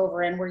take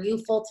over? And were you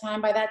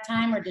full-time by that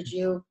time, or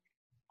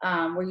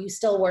were you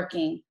still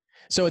working?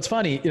 So it's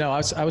funny, I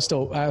was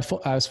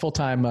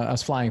full-time. I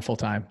was flying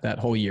full-time that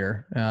whole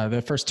year,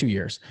 the first 2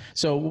 years.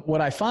 So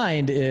what I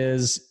find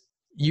is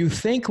you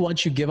think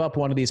once you give up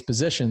one of these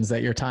positions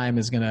that your time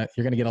you're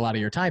going to get a lot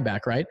of your time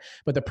back. Right.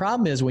 But the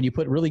problem is when you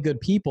put really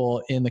good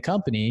people in the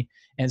company.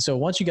 And so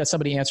once you got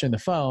somebody answering the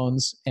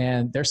phones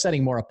and they're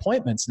setting more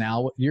appointments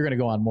now, you're going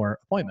to go on more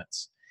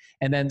appointments.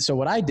 And then,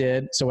 what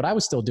I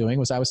was still doing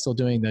was I was still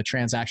doing the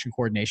transaction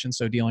coordination.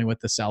 So dealing with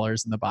the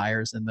sellers and the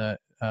buyers and the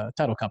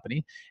title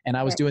company. And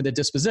I was doing the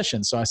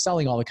disposition. So I was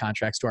selling all the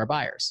contracts to our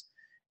buyers.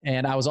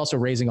 And I was also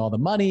raising all the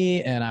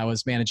money, and I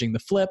was managing the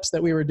flips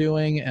that we were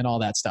doing and all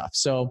that stuff.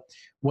 So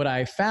what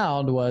I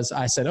found was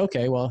I said,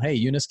 okay, well, hey,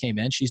 Eunice came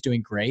in, she's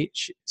doing great.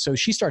 So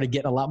she started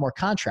getting a lot more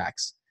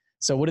contracts.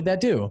 So what did that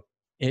do?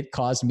 It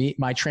caused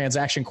my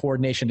transaction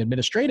coordination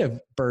administrative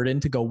burden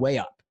to go way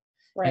up.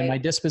 Right. And my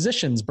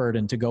dispositions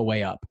burden to go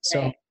way up.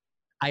 So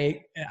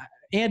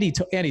Andy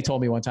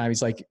told me one time,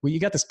 he's like, well,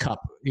 you got this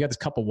cup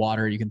of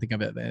water, you can think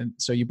of it. And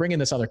so you bring in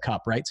this other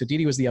cup, right? So Dee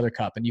Dee was the other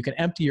cup, and you can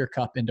empty your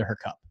cup into her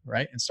cup,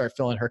 right? And start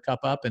filling her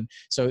cup up. And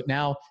so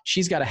now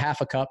she's got a half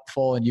a cup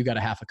full and you got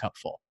a half a cup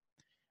full,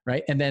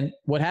 right? And then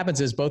what happens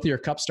is both of your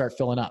cups start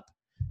filling up.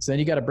 So then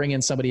you got to bring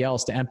in somebody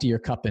else to empty your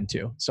cup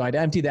into. So I'd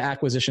empty the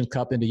acquisition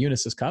cup into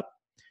Eunice's cup,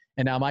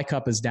 and now my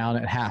cup is down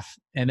at half.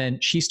 And then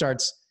she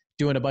starts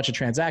doing a bunch of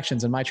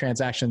transactions, and my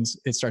transactions,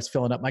 it starts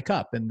filling up my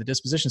cup, and the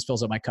dispositions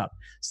fills up my cup.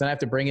 So then I have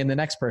to bring in the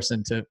next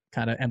person to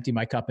kind of empty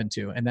my cup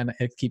into, and then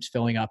it keeps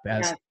filling up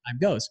as time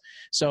goes.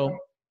 So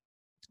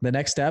the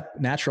next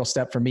natural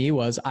step for me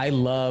was I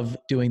love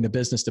doing the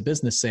business to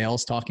business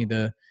sales, talking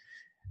to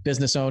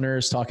business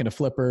owners, talking to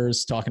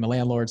flippers, talking to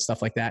landlords,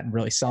 stuff like that, and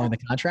really selling the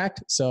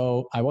contract.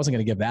 So I wasn't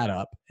going to give that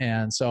up.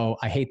 And so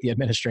I hate the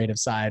administrative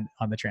side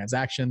on the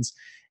transactions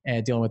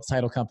and dealing with the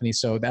title company.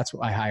 So that's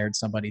why I hired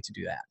somebody to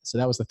do that. So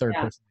that was the third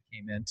person that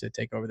came in to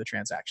take over the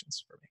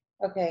transactions for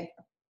me. Okay.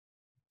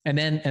 And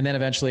then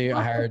eventually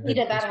I hired. When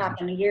did that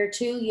happen? Year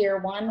 2, year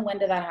 1? When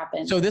did that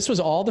happen? So this was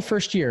all the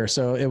first year.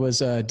 So it was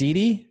Dee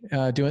Dee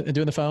doing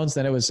the phones.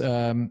 Then it was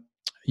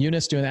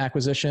Eunice doing the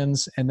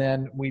acquisitions. And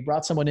then we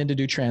brought someone in to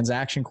do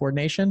transaction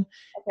coordination.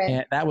 Okay.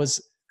 And that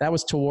was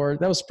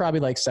probably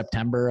like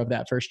September of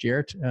that first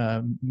year,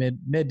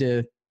 mid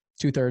to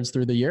 2/3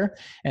 through the year.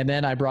 And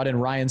then I brought in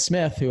Ryan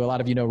Smith, who a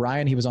lot of you know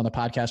Ryan. He was on the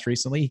podcast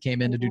recently. He came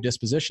in to do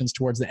dispositions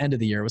towards the end of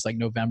the year. It was like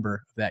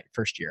November of that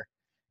first year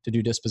to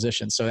do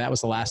dispositions. So that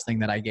was the last thing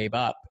that I gave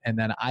up. And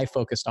then I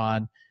focused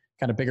on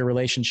kind of bigger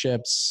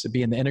relationships,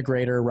 being the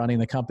integrator, running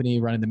the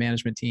company, running the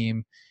management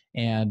team.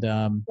 And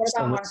what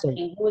about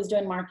marketing? Who was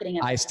doing marketing?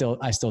 I still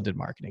did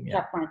marketing.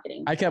 Yeah. Kept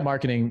marketing. I kept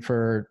marketing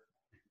for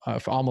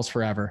almost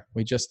forever.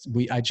 I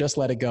just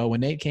let it go. When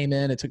Nate came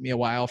in, it took me a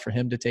while for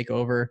him to take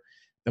over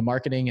the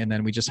marketing. And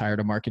then we just hired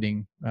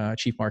a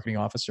chief marketing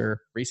officer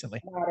recently,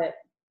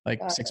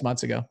 Got 6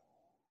 months ago.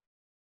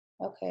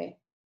 Okay.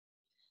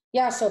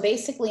 Yeah. So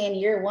basically in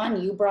year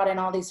 1, you brought in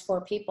all these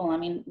 4 people. I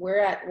mean, we're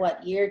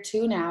at year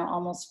 2 now,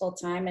 almost full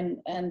time.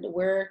 And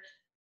we're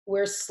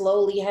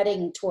slowly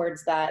heading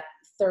towards that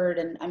third.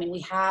 And I mean,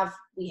 we have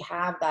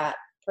that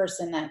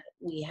person that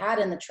we had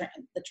in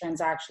the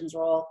transactions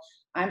role.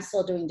 I'm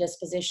still doing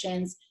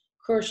dispositions.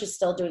 Kirsch is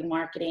still doing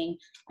marketing.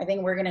 I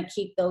think we're going to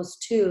keep those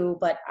 2,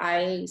 but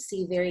I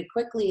see very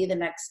quickly the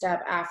next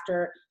step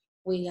after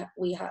we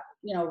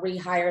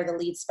rehire the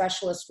lead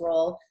specialist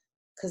role,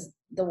 because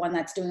the one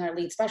that's doing our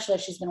lead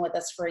specialist, she's been with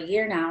us for a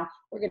year now.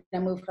 We're going to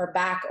move her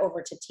back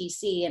over to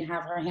TC and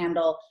have her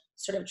handle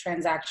sort of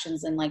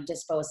transactions and like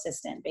dispo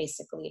assistant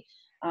basically.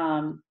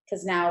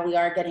 Because now we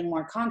are getting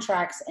more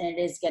contracts and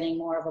it is getting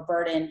more of a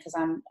burden because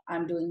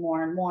I'm doing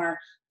more and more.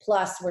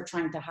 Plus we're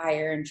trying to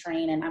hire and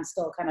train, and I'm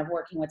still kind of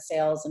working with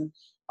sales and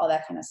all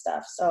that kind of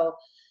stuff. So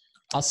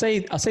I'll say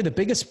the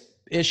biggest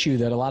issue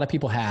that a lot of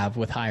people have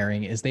with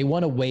hiring is they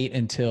want to wait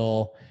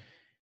until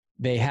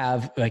they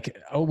have like,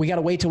 oh, we got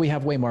to wait till we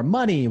have way more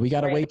money. We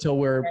got to wait till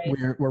we're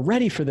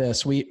ready for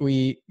this.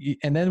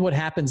 And then what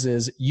happens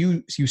is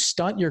you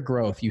stunt your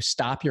growth. You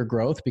stop your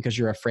growth because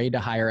you're afraid to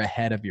hire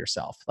ahead of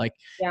yourself. Like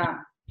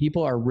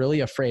people are really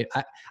afraid.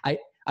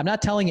 I'm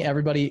not telling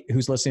everybody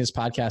who's listening to this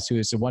podcast who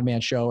is a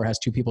one-man show or has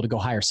 2 people to go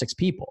hire 6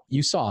 people.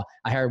 You saw,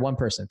 I hired 1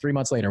 person, 3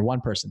 months later,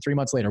 1 person, 3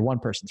 months later, 1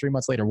 person, 3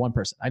 months later, 1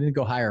 person. I didn't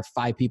go hire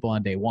 5 people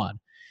on day 1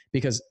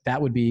 because that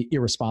would be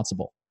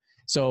irresponsible.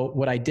 So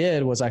what I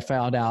did was I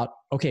found out,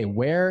 okay,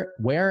 where's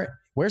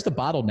the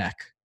bottleneck?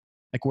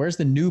 Like, where's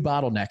the new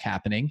bottleneck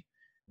happening?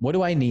 What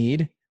do I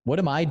need? What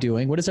am I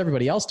doing? What is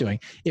everybody else doing?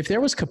 If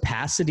there was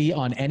capacity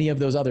on any of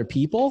those other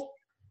people,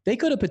 they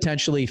could have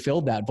potentially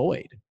filled that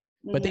void,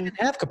 but they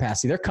didn't have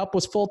capacity. Their cup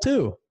was full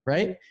too,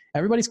 right?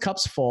 Everybody's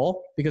cup's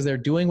full because they're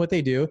doing what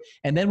they do.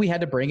 And then we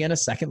had to bring in a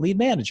second lead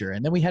manager,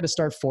 and then we had to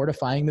start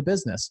fortifying the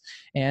business.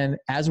 And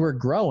as we're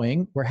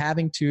growing, we're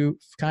having to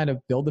kind of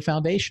build the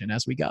foundation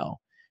as we go.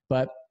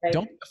 But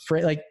don't be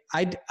afraid. Like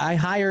I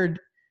hired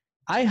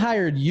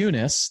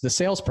Eunice, the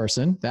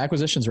salesperson, the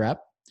acquisitions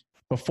rep,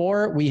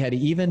 before we had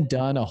even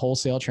done a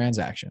wholesale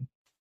transaction.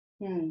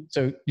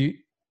 So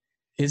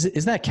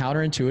isn't that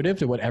counterintuitive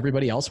to what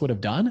everybody else would have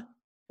done?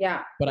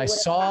 Yeah. But I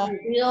saw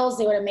deals,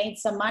 they would have made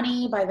some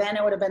money. By then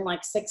it would have been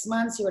like 6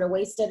 months. You would have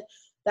wasted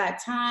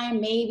that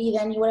time. Maybe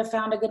then you would have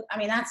found a good, I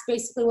mean, that's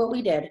basically what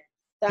we did.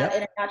 That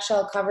in a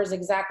nutshell covers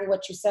exactly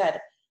what you said.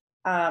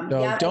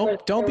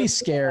 Don't be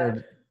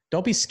scared.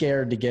 Don't be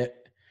scared to get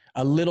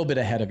a little bit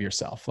ahead of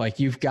yourself. Like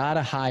you've got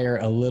to hire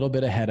a little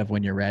bit ahead of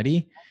when you're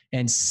ready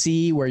and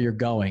see where you're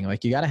going.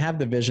 Like you got to have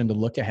the vision to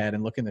look ahead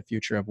and look in the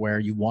future of where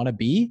you want to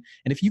be.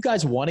 And if you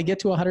guys want to get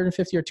to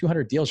 150 or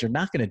 200 deals, you're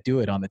not going to do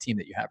it on the team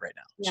that you have right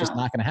now. It's just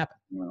not going to happen.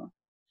 No.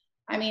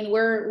 I mean,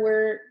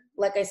 we're,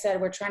 like I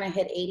said, we're trying to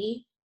hit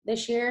 80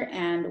 this year,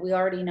 and we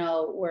already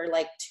know we're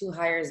like 2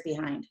 hires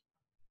behind.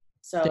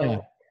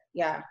 So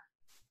yeah.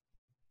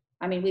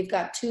 I mean, we've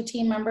got 2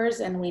 team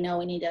members, and we know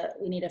we need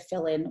to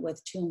fill in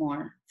with 2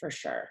 more for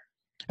sure.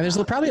 And there's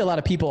probably a lot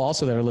of people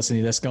also that are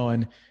listening to this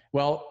going,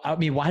 well, I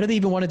mean, why do they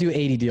even want to do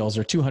 80 deals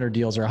or 200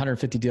 deals or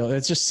 150 deals?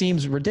 It just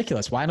seems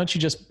ridiculous. Why don't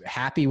you just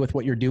happy with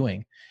what you're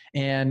doing?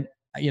 And,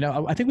 you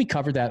know, I think we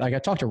covered that. Like I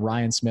talked to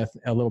Ryan Smith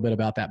a little bit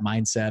about that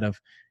mindset of,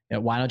 you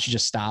know, why don't you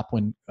just stop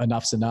when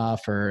enough's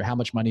enough, or how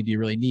much money do you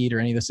really need, or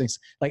any of those things.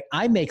 Like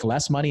I make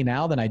less money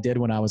now than I did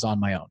when I was on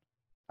my own.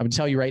 I'm going to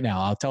tell you right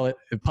now, I'll tell it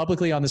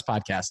publicly on this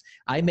podcast.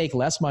 I make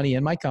less money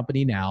in my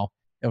company now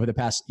over the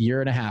past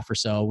year and a half or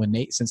so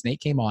since Nate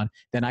came on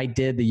than I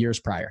did the years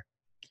prior.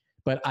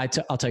 But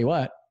I'll tell you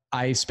what,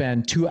 I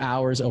spend 2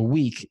 hours a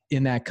week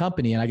in that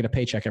company and I get a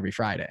paycheck every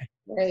Friday.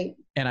 Right.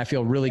 And I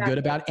feel really good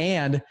about it.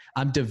 And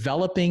I'm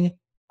developing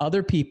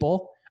other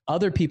people.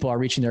 Other people are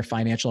reaching their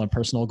financial and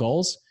personal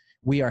goals.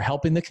 We are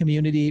helping the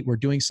community. We're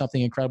doing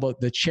something incredible.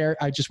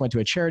 I just went to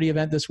a charity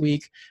event this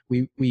week.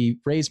 We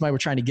raised we're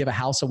trying to give a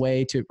house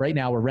away right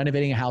now we're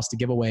renovating a house to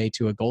give away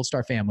to a Gold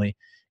Star family,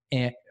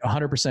 and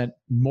 100%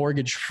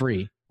 mortgage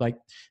free. Like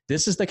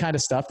this is the kind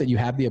of stuff that you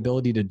have the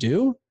ability to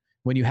do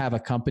when you have a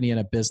company and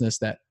a business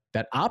that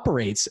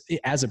operates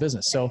as a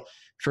business. So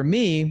for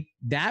me,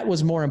 that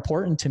was more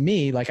important to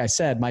me. Like I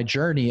said, my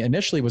journey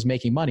initially was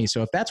making money.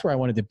 So if that's where I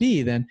wanted to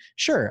be, then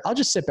sure, I'll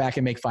just sit back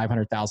and make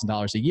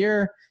 $500,000 a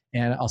year.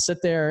 And I'll sit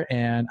there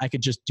and I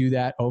could just do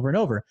that over and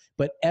over.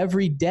 But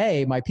every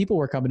day, my people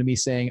were coming to me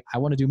saying, I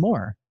want to do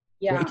more.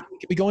 Yeah. Can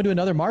we go into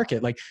another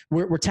market? Like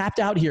we're tapped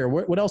out here.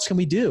 What else can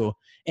we do?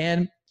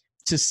 And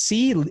to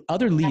see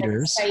other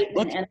leaders,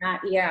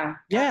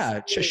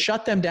 just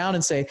shut them down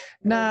and say,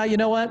 nah, you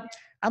know what?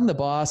 I'm the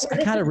boss. I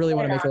kind of really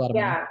want to make a lot of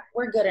money. Yeah,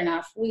 we're good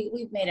enough.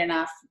 We've made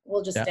enough.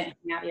 We'll just hang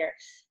out here.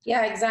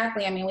 Yeah,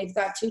 exactly. I mean, we've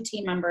got 2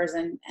 team members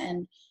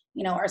and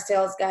you know, our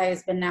sales guy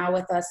has been now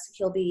with us.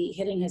 He'll be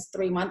hitting his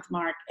 3-month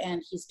mark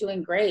and he's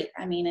doing great.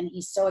 I mean, and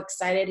he's so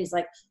excited. He's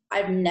like,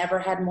 I've never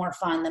had more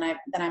fun than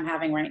I'm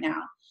having right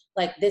now.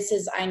 Like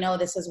I know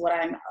this is what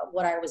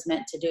I was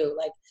meant to do.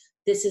 Like,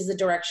 this is the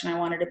direction I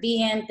wanted to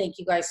be in. Thank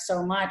you guys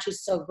so much.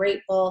 He's so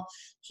grateful.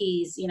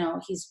 He's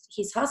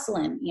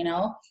hustling, you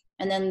know?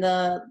 And then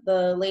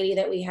the lady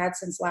that we had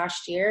since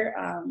last year,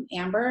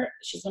 Amber,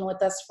 she's been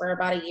with us for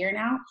about a year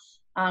now.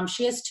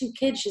 She has 2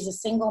 kids. She's a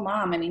single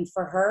mom. I mean,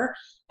 for her,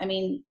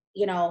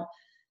 you know,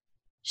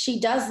 she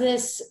does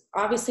this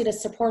obviously to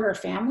support her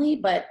family,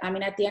 but I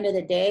mean, at the end of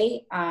the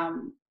day,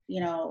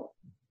 you know,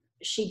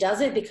 she does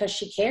it because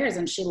she cares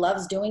and she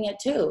loves doing it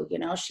too. You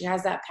know, she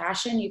has that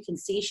passion. You can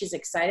see she's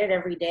excited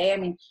every day. I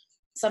mean,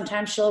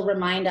 sometimes she'll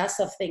remind us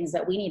of things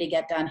that we need to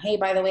get done. Hey,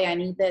 by the way, I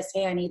need this.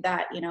 Hey, I need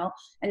that, you know,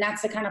 and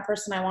that's the kind of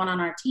person I want on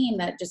our team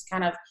that just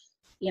kind of,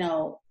 you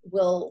know,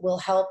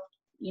 will help,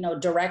 you know,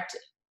 direct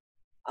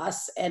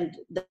us and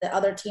the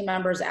other team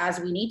members as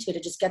we need to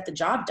just get the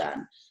job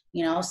done,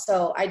 you know?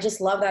 So I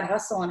just love that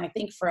hustle. And I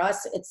think for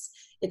us,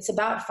 it's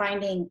about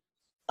finding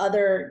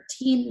other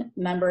team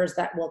members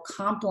that will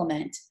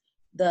complement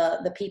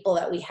the people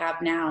that we have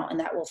now and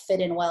that will fit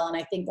in well. And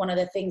I think one of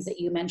the things that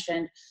you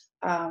mentioned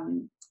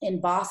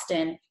in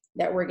Boston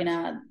that we're going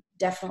to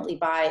definitely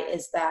buy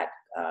is that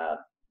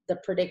the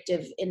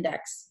predictive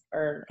index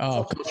or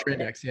culture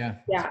index.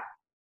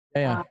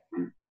 Yeah.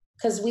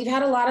 Because we've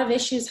had a lot of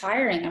issues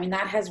hiring. I mean,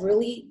 that has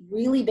really,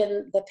 really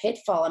been the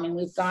pitfall. I mean,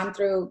 we've gone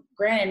through,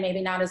 granted,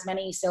 maybe not as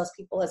many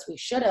salespeople as we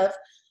should have,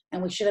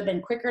 and we should have been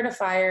quicker to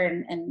fire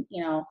and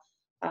you know,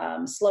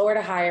 slower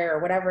to hire or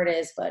whatever it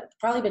is, but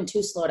probably been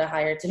too slow to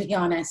hire, to be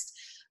honest.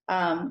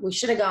 We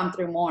should have gone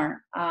through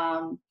more.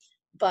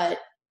 But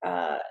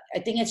I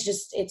think it's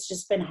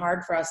just been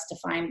hard for us to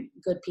find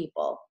good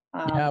people.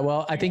 Yeah,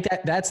 well, I think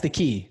that's the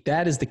key.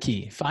 That is the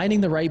key. Finding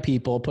the right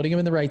people, putting them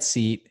in the right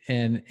seat,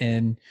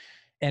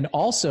 and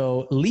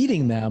also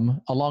leading them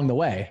along the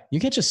way. You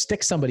can't just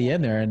stick somebody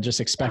in there and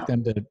just expect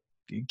them to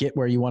get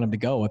where you want them to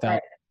go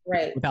without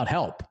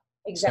help.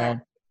 Exactly.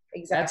 So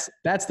exactly.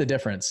 That's the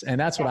difference.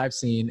 And that's what I've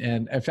seen.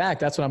 And in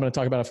fact, that's what I'm going to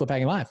talk about at Flip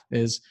Hacking Live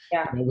is you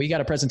know, we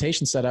got a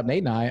presentation set up,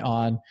 Nate and I,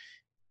 on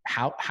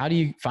how do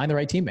you find the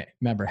right teammate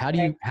member? How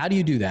do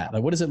you do that?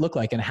 Like, what does it look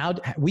like? And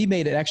we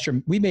made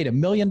 $1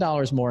 million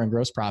more in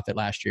gross profit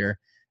last year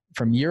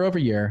from year over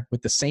year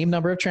with the same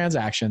number of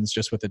transactions,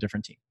 just with a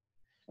different team.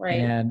 Right.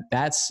 And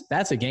that's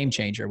a game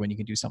changer when you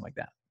can do something like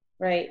that.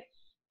 Right.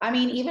 I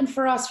mean, even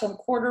for us from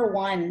quarter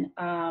one,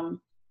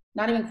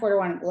 not even quarter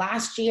one,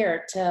 last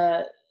year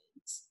to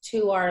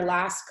our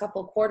last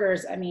couple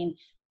quarters, I mean,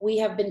 we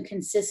have been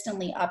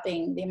consistently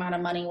upping the amount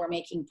of money we're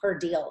making per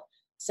deal.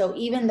 So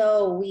even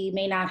though we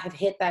may not have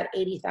hit that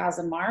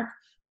 80,000 mark,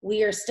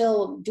 we are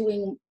still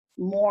doing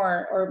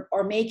more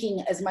or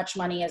making as much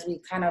money as we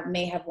kind of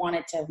may have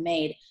wanted to have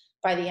made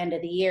by the end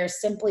of the year,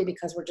 simply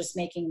because we're just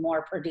making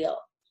more per deal,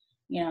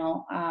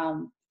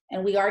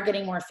 and we are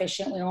getting more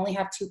efficient. We only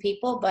have 2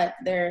 people, but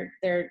they're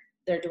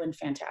doing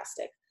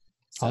fantastic.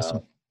 So,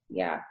 awesome.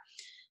 Yeah.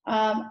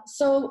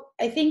 So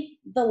I think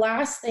the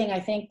last thing I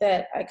think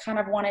that I kind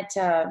of wanted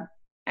to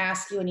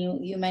ask you, and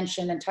you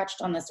mentioned and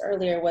touched on this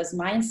earlier, was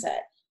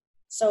mindset.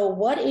 So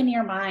what in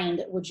your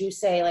mind would you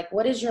say, like,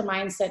 what is your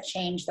mindset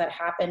change that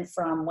happened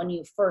from when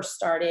you first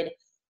started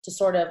to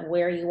sort of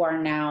where you are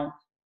now,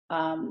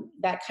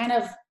 that kind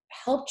of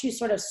helped you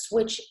sort of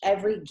switch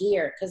every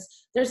gear?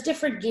 Because there's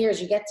different gears.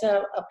 You get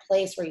to a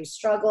place where you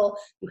struggle,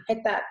 you hit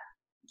that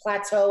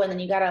plateau, and then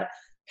you got to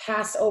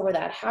pass over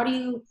that. How do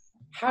you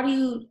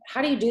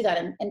do that?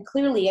 And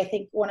clearly, I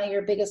think one of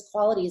your biggest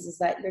qualities is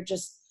that you're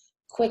just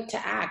quick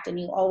to act, and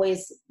you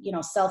always,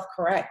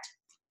 self-correct.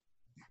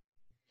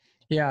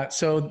 Yeah.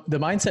 So the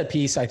mindset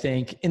piece, I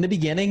think in the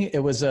beginning, it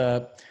was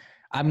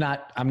I'm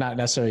not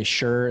necessarily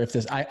sure if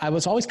this, I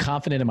was always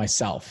confident in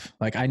myself.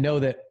 Like, I know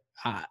that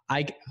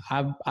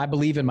I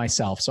believe in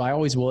myself. So I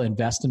always will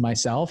invest in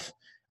myself.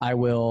 I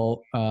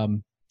will,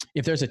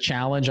 if there's a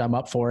challenge, I'm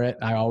up for it.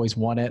 I always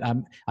want it.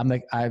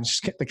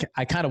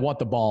 I kind of want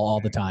the ball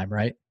all the time,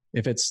 right?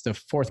 If it's the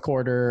fourth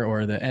quarter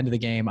or the end of the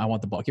game, I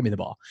want the ball. Give me the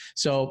ball.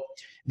 So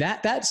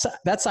that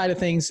side of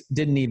things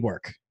didn't need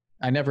work.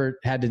 I never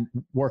had to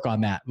work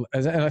on that.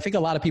 And I think a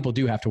lot of people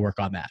do have to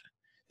work on that.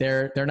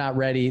 They're not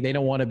ready. They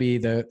don't want to be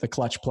the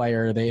clutch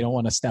player. They don't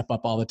want to step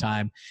up all the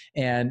time.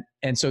 And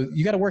so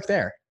you got to work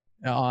there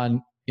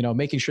on,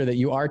 making sure that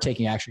you are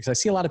taking action. Because I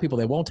see a lot of people,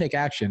 they won't take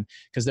action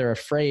because they're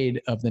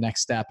afraid of the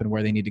next step and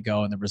where they need to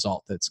go and the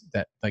result it's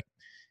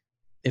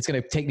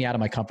going to take me out of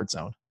my comfort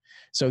zone.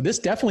 So this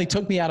definitely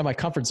took me out of my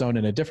comfort zone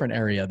in a different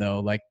area though.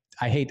 Like,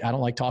 I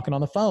don't like talking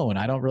on the phone.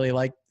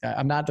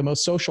 I'm not the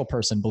most social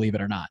person, believe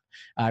it or not.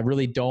 I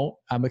really don't.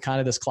 I'm a kind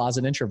of this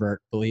closet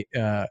introvert.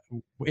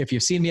 If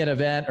you've seen me at an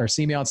event or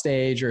see me on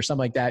stage or something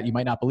like that, you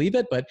might not believe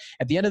it. But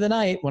at the end of the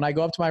night, when I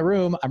go up to my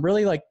room, I'm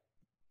really like,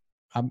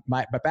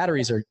 my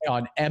batteries are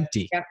on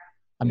empty. Yeah.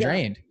 I'm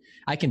drained.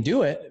 I can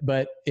do it,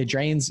 but it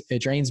drains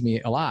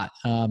me a lot.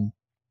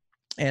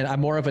 And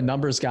I'm more of a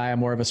numbers guy. I'm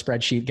more of a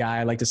spreadsheet guy.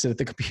 I like to sit at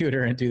the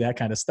computer and do that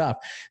kind of stuff.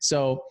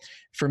 So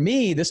for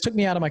me, this took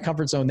me out of my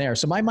comfort zone there.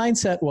 So my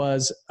mindset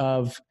was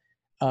of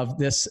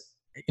this,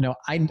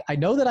 I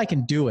know that I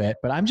can do it,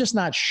 but I'm just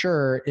not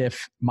sure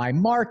if my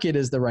market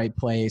is the right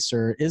place,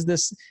 or is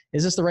this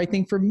the right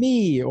thing for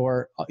me?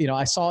 Or,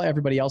 I saw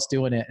everybody else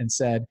doing it and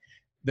said,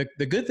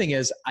 the good thing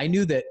is I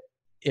knew that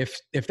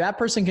if that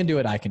person can do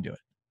it, I can do it.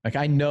 Like,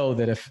 I know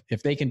that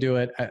if they can do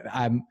it,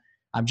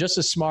 I'm just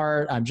as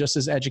smart. I'm just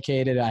as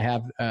educated. I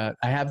have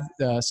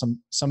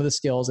some of the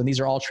skills, and these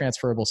are all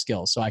transferable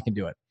skills, so I can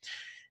do it.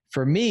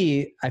 For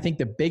me, I think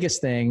the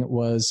biggest thing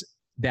was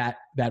that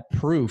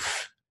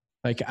proof.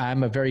 Like,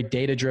 I'm a very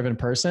data-driven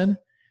person.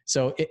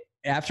 So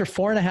after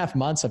 4.5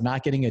 months of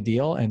not getting a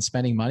deal and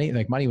spending money,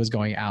 like, money was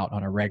going out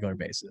on a regular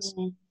basis.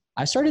 Mm-hmm.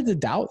 I started to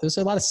doubt. There's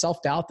a lot of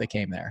self-doubt that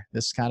came there.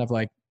 This kind of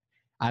like,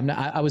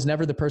 I was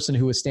never the person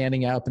who was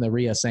standing up in the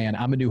RIA saying,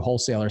 I'm a new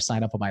wholesaler,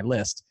 sign up on my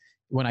list,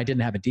 when I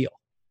didn't have a deal.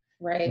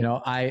 Right.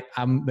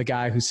 I'm the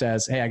guy who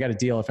says, hey, I got a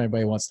deal. If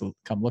anybody wants to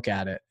come look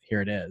at it,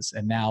 here it is.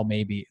 And now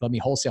maybe let me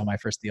wholesale my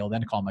first deal,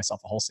 then call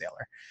myself a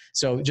wholesaler.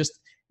 So just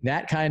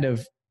that kind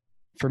of,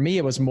 for me,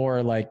 it was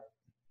more like,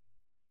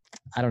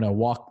 I don't know,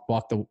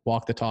 walk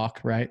the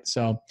talk. Right.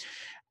 So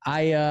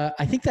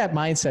I think that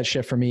mindset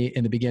shift for me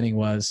in the beginning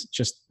was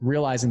just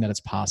realizing that it's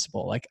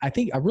possible. Like, I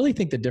really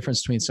think the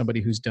difference between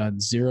somebody who's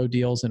done 0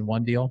 deals and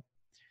 1 deal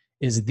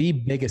is the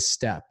biggest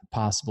step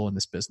possible in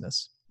this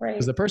business. Right.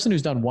 Because the person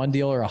who's done 1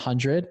 deal or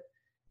 100,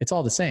 it's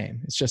all the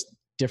same. It's just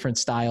different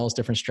styles,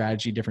 different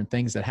strategy, different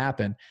things that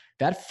happen.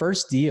 That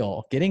first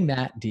deal, getting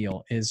that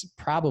deal, is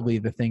probably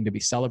the thing to be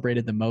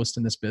celebrated the most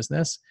in this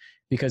business,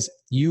 because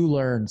you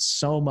learn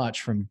so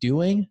much from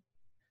doing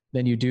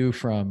than you do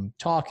from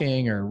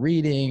talking or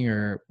reading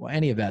or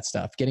any of that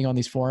stuff. Getting on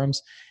these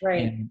forums,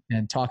 right,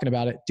 and talking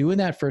about it. Doing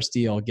that first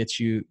deal gets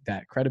you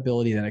that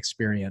credibility, that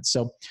experience.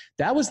 So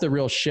that was the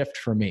real shift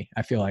for me.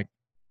 I feel like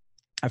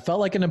I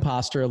felt like an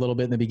imposter a little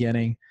bit in the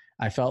beginning.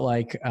 I felt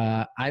like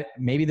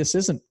maybe this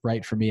isn't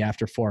right for me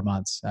after 4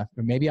 months.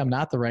 Maybe I'm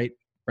not the right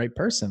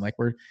person.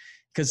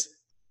 Because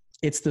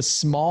it's the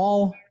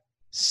small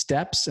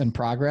steps and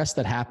progress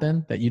that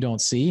happen that you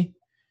don't see.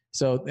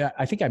 So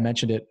I think I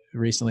mentioned it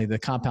recently. The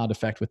Compound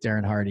Effect with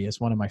Darren Hardy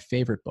is one of my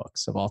favorite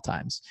books of all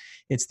times.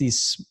 It's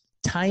these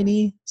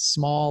tiny,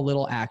 small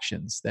little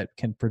actions that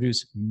can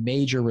produce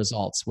major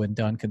results when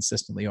done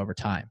consistently over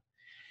time.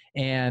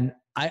 And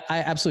I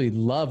absolutely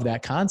love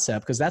that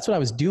concept, because that's what I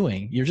was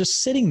doing. You're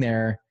just sitting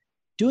there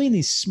doing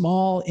these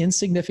small,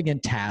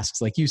 insignificant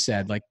tasks, like you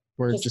said, like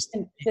we're just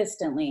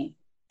consistently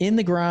in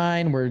the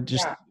grind. We're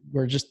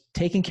just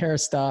taking care of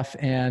stuff.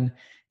 And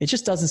it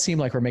just doesn't seem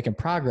like we're making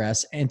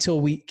progress until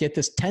we get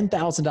this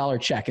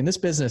 $10,000 check. In this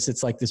business,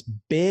 it's like this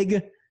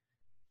big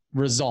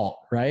result,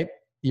 right?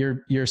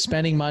 You're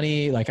spending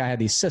money. Like I had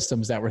these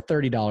systems that were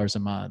 $30 a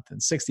month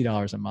and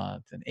 $60 a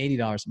month and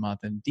 $80 a month,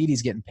 and Dee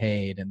Dee's getting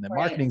paid and the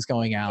marketing's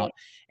going out.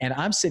 And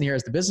I'm sitting here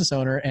as the business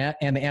owner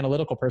and the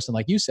analytical person,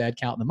 like you said,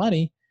 counting the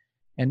money,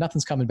 and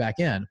nothing's coming back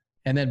in.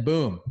 And then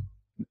boom,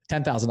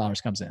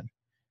 $10,000 comes in.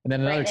 And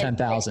then another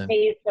 10,000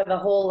 for the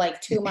whole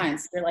like 2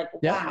 months. You're like,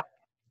 wow. Yep.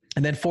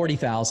 And then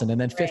 40,000 and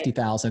then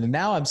 50,000. And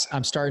now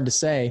I'm starting to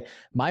say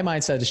my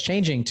mindset is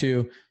changing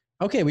to,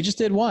 okay, we just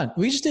did one.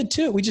 We just did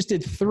two. We just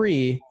did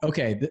three.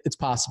 Okay, it's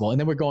possible. And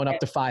then we're going up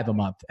to 5 a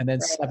month and then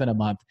 7 a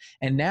month.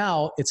 And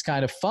now it's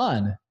kind of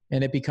fun.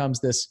 And it becomes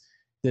this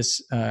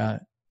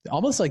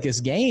almost like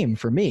this game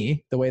for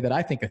me. The way that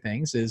I think of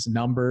things is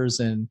numbers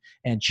and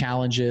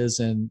challenges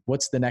and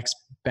what's the next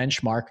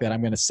benchmark that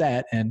I'm going to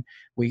set. And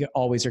we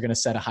always are going to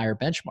set a higher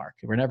benchmark.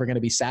 We're never going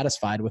to be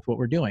satisfied with what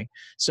we're doing.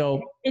 So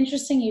it's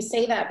interesting you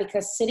say that,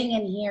 because sitting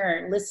in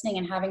here, listening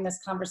and having this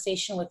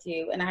conversation with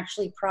you and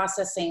actually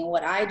processing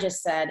what I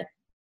just said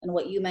and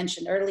what you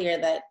mentioned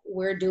earlier, that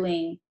we're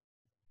doing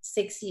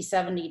 60,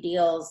 70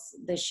 deals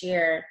this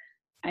year.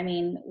 I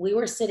mean, we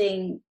were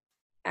sitting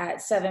at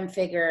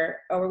 7-figure,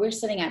 or we were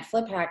sitting at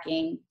Flip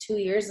Hacking 2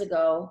 years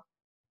ago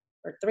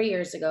or 3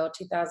 years ago,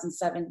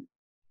 2007.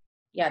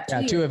 Yeah,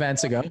 2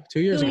 events ago, 2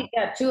 years ago.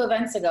 Yeah, 2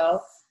 events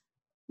ago,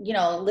 you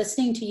know,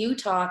 listening to you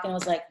talk, and it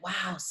was like,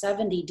 wow,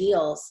 70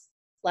 deals.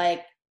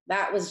 Like,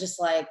 that was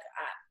just like,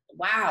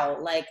 wow.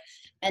 Like,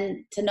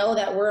 and to know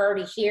that we're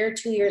already here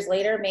 2 years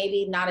later,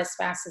 maybe not as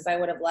fast as I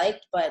would have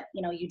liked, but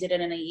you know, you did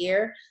it in a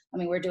year. I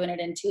mean, we're doing it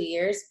in 2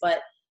 years, but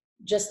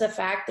just the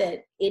fact that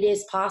it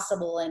is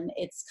possible, and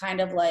it's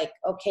kind of like,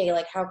 okay,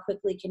 like how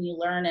quickly can you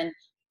learn? And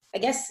I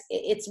guess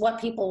it's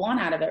what people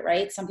want out of it,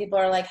 right? Some people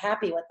are like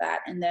happy with that,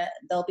 and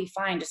they'll be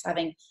fine just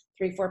having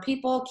 3-4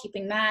 people,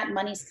 keeping that,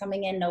 money's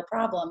coming in, no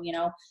problem, you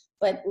know?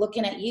 But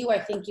looking at you, I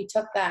think you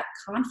took that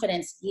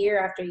confidence year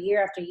after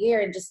year after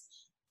year, and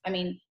just, I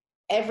mean,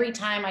 every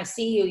time I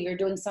see you, you're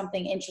doing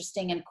something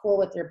interesting and cool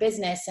with your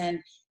business, and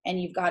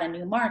you've got a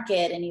new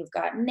market, and you've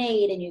got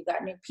Nate, and you've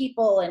got new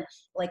people. And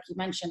like you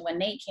mentioned, when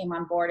Nate came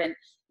on board and,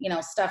 you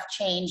know, stuff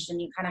changed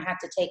and you kind of had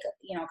to take,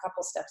 you know, a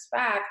couple steps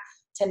back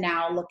to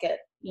now look at,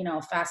 you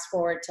know, fast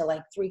forward to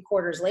like 3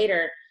 quarters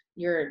later,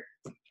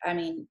 I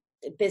mean,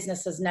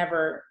 business has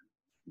never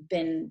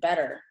been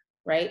better,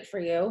 right? For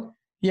you?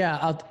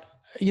 Yeah.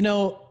 You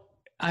know,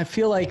 I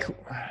feel like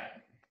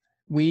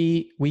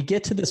we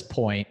get to this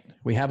point,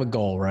 we have a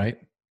goal, right?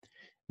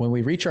 When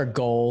we reach our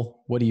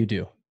goal, what do?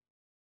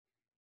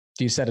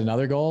 Do you set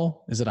another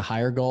goal? Is it a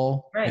higher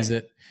goal? Right.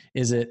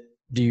 Is it,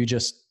 do you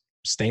just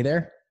stay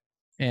there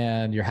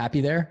and you're happy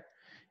there?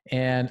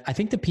 And I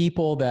think the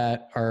people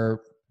that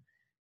are,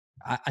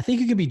 I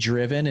think you can be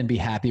driven and be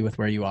happy with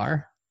where you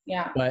are.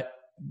 Yeah. But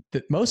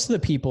most of the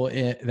people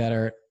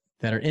that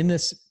are in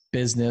this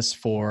business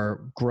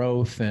for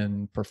growth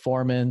and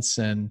performance,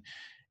 and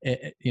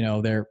you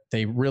know,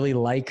 they really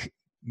like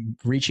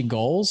reaching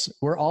goals.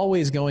 We're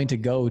always going to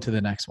go to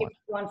the next one.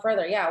 Going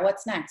further. Yeah.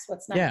 What's next?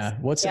 Yeah.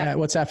 What's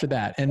after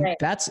that? And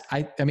that's,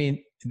 I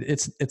mean,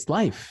 it's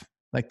life.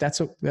 Like that's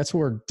what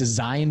we're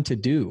designed to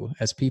do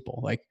as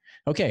people. Like,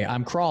 okay,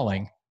 I'm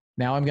crawling.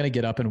 Now I'm going to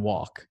get up and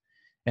walk,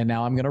 and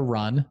now I'm going to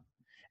run,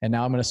 and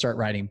now I'm going to start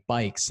riding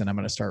bikes, and I'm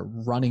going to start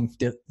running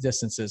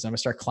distances. I'm going to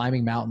start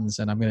climbing mountains,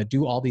 and I'm going to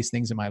do all these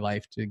things in my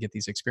life to get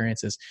these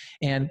experiences.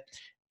 And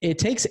it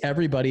takes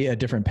everybody a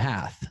different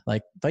path.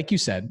 Like you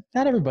said,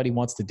 not everybody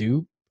wants to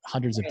do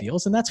hundreds of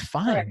deals, and that's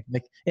fine. Right.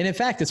 Like, and in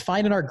fact, it's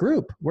fine in our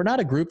group. We're not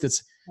a group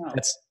that's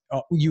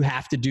you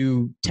have to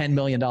do $10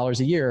 million a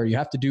year, or you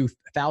have to do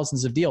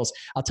thousands of deals.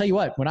 I'll tell you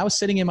what, when I was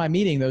sitting in my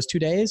meeting those 2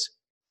 days,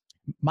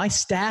 my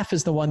staff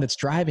is the one that's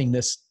driving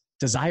this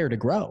desire to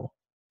grow.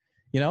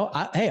 You know,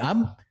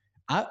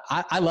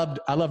 I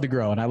love to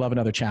grow, and I love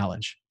another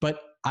challenge, but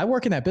I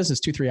work in that business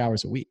 2-3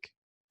 hours a week.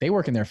 They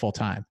work in there full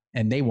time,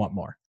 and they want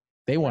more.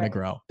 They want to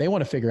grow. They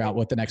want to figure out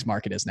what the next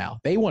market is now.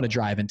 They want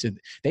to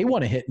they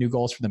want to hit new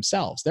goals for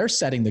themselves. They're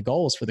setting the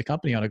goals for the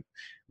company on a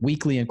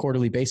weekly and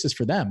quarterly basis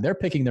for them. They're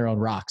picking their own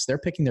rocks. They're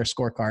picking their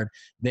scorecard.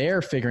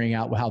 They're figuring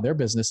out how their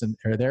business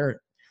or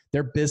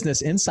their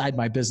business inside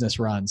my business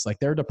runs, like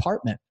their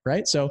department.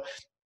 Right. So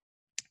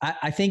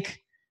I think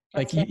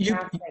like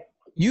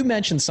you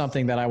mentioned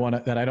something that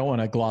I don't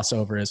want to gloss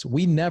over is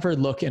we never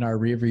look in our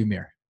rearview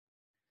mirror.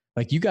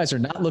 Like you guys are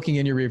not looking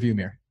in your rearview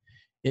mirror.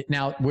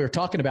 Now we're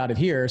talking about it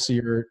here. So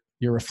you're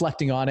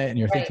reflecting on it, and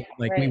you're thinking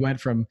like we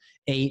went from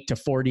 8 to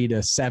 40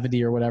 to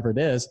 70 or whatever it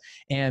is.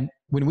 And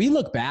when we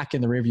look back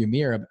in the rearview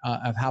mirror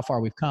of how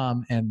far we've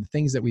come and the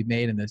things that we've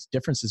made and the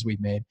differences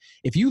we've made,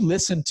 if you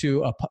listen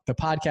to the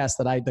podcast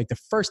like the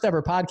first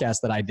ever podcast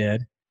that I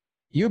did,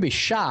 you'll be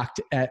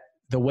shocked at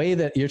the way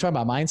that you're talking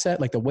about mindset,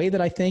 like the way that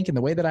I think and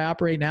the way that I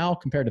operate now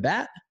compared to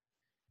that.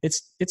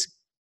 It's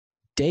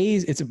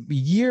days, it's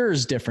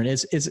years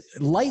different. It's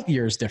light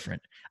years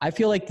different. I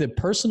feel like the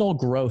personal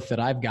growth that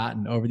I've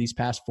gotten over these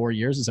past 4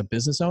 years as a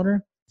business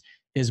owner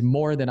is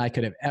more than I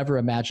could have ever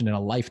imagined in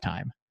a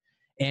lifetime.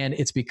 And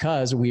it's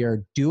because we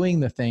are doing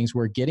the things,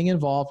 we're getting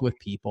involved with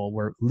people,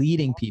 we're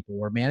leading people,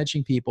 we're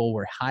managing people,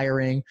 we're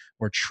hiring,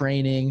 we're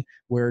training,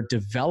 we're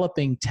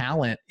developing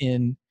talent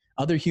in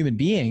other human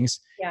beings.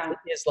 Yeah.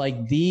 It's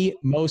like the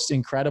most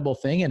incredible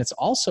thing. And it's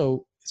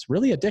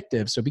really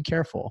addictive. So be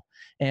careful.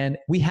 And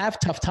we have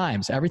tough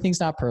times. Everything's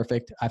not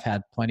perfect. I've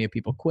had plenty of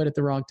people quit at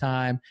the wrong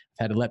time.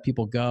 I've had to let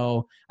people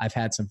go. I've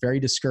had some very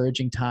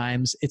discouraging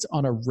times. It's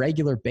on a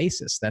regular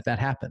basis that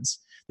happens.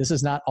 This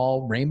is not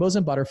all rainbows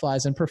and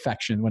butterflies and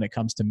perfection when it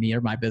comes to me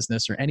or my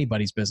business or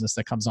anybody's business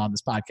that comes on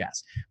this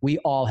podcast. We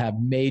all have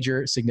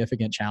major,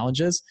 significant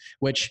challenges,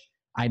 which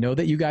I know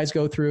that you guys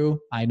go through.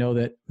 I know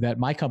that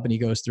my company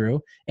goes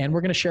through, and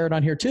we're going to share it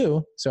on here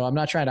too. So I'm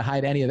not trying to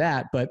hide any of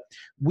that, but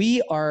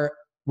we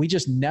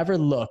just never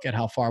look at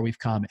how far we've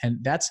come.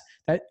 And that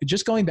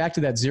just going back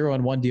to that 0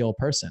 and 1 deal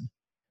person,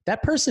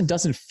 that person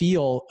doesn't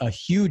feel a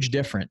huge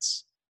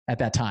difference at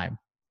that time.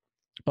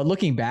 But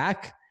looking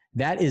back,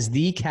 that is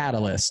the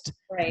catalyst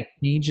that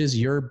changes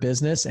your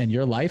business and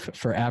your life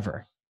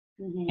forever.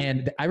 Mm-hmm.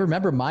 And I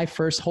remember my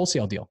first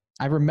wholesale deal.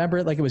 I remember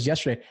it like it was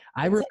yesterday.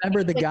 I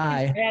remember the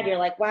guy. You're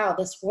like, wow,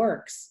 this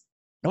works.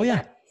 Oh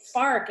yeah.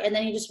 Spark. And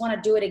then you just want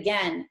to do it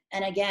again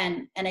and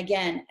again and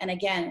again and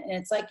again. And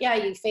it's like, yeah,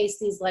 you face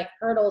these like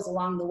hurdles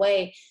along the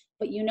way,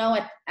 but you know,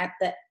 at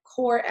the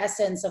core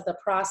essence of the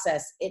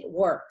process, it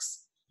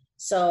works.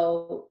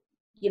 So,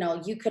 you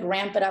know, you could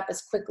ramp it up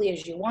as quickly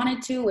as you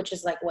wanted to, which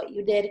is like what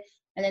you did.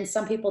 And then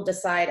some people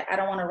decide, I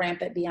don't want to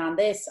ramp it beyond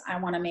this. I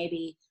want to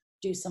maybe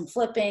do some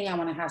flipping. I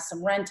want to have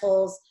some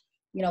rentals.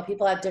 You know,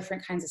 people have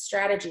different kinds of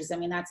strategies. I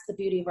mean, that's the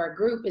beauty of our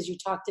group is you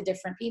talk to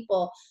different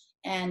people.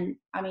 And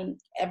I mean,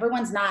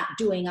 everyone's not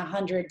doing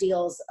 100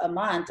 deals a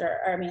month or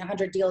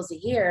 100 deals a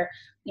year.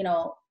 You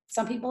know,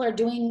 some people are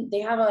they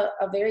have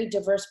a very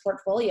diverse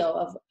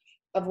portfolio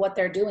of what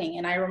they're doing.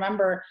 And I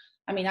remember,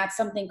 I mean, that's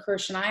something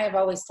Kirsch and I have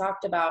always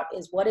talked about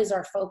is what is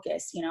our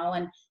focus, you know,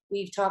 and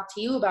we've talked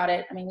to you about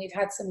it. I mean, we've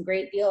had some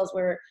great deals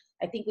where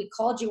I think we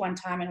called you one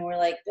time and we're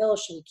like, Bill,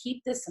 should we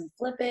keep this and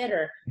flip it?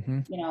 Or,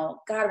 you know,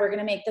 God, we're going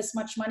to make this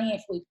much money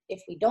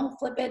if we don't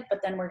flip it,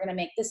 but then we're going to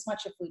make this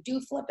much if we do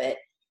flip it.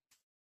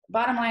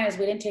 Bottom line is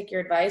we didn't take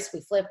your advice.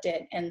 We flipped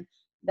it. And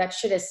that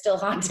shit is still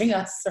haunting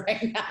us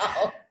right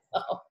now.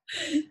 So,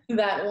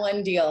 that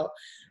one deal.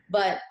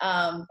 But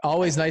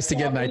always nice to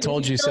get an I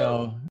told you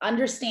so.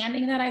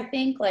 Understanding that, I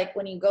think, like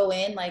when you go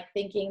in, like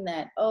thinking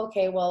that,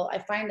 okay, well, I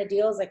find the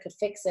deals, I could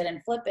fix it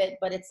and flip it,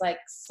 but it's like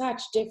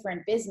such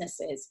different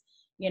businesses,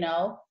 you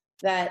know,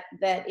 that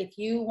if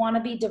you want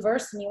to be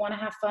diverse and you want to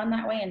have fun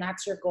that way and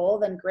that's your goal,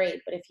 then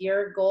great. But if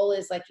your goal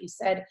is, like you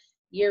said,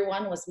 year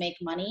 1 was make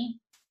money,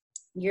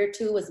 year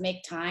 2 was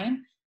make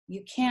time,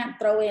 you can't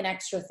throw in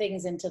extra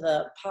things into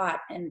the pot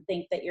and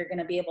think that you're going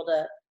to be able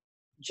to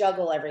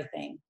juggle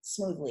everything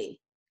smoothly.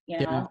 You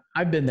know? Yeah,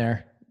 I've been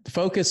there.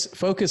 Focus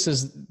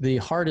is the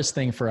hardest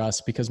thing for us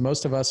because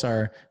most of us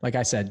are, like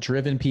I said,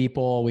 driven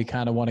people. We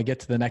kind of want to get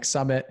to the next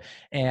summit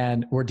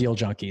and we're deal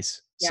junkies.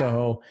 Yeah.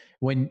 So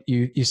when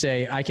you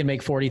say I can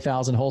make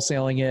 40,000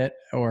 wholesaling it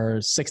or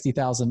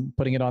 60,000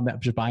 putting it on that,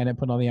 just buying it,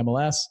 putting it on the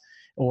MLS,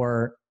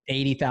 or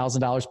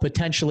 $80,000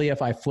 potentially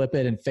if I flip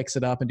it and fix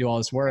it up and do all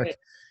this work,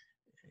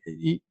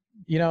 you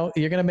know,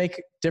 you're going to make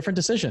a different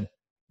decision.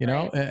 You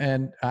know,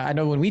 and I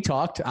know when we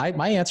talked,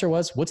 my answer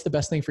was, what's the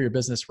best thing for your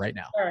business right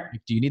now? Sure.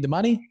 Do you need the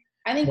money?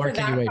 I think for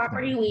that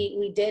property,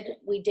 we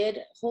did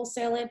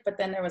wholesale it, but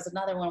then there was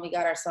another one we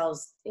got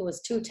ourselves. It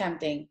was too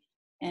tempting,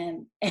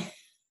 and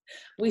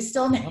we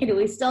still made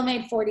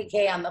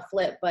 40K on the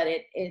flip, but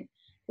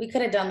we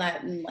could have done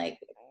that in like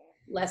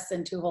less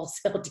than 2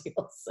 wholesale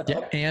deals. So.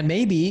 Yeah, and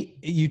maybe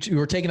you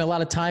were taking a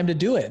lot of time to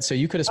do it, so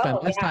you could have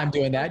spent less time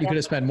doing that. You could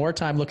have spent more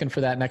time looking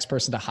for that next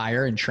person to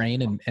hire and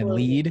train and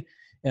lead.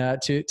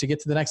 To get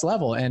to the next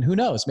level. And who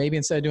knows, maybe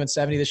instead of doing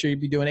 70 this year, you'd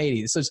be doing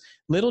 80. So it's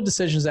little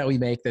decisions that we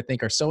make that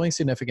think are so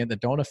insignificant that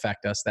don't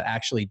affect us that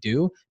actually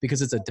do,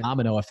 because it's a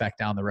domino effect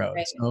down the road.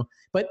 Right. So,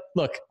 but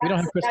look, we don't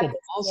have crystal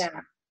balls. Yeah.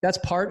 That's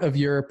part of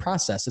your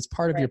process. It's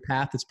part of your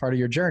path. It's part of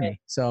your journey. Right.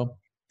 So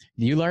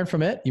you learn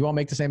from it. You won't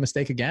make the same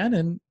mistake again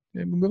and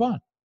move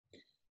on.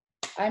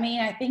 I mean,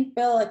 I think,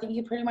 Bill,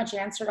 you pretty much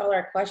answered all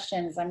our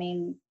questions. I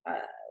mean,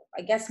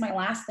 I guess my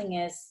last thing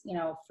is, you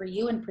know, for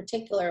you in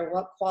particular,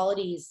 what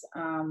qualities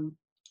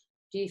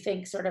do you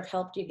think sort of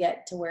helped you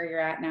get to where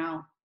you're at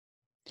now?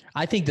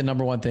 I think the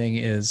number one thing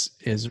is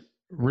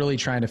really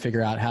trying to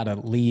figure out how to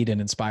lead and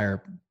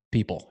inspire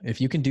people. If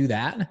you can do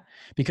that,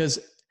 because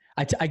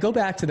I go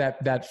back to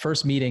that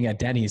first meeting at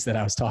Denny's that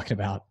I was talking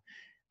about.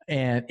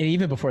 And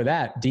even before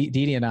that, Dee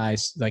Dee and I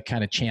like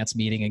kind of chance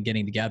meeting and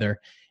getting together.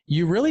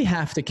 You really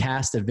have to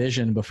cast a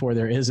vision before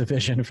there is a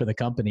vision for the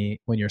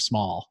company when you're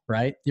small,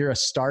 right? You're a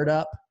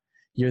startup.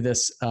 You're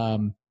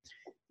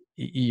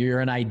you're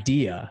an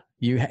idea.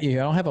 you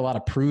don't have a lot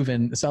of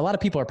proven. So a lot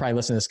of people are probably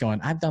listening to this going,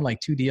 I've done like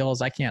 2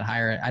 deals. I can't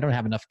hire it. I don't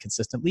have enough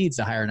consistent leads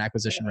to hire an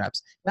acquisition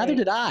reps. Neither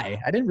did I.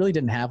 I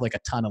didn't have like a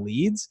ton of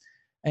leads.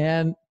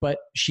 But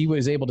she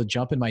was able to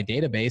jump in my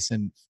database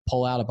and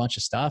pull out a bunch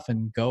of stuff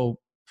and go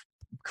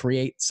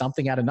create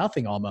something out of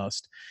nothing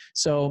almost.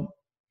 So,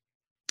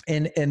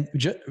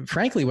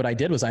 frankly, what I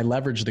did was I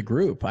leveraged the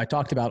group. I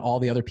talked about all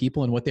the other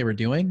people and what they were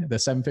doing, the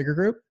 7-figure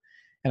group.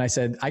 And I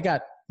said,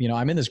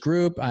 I'm in this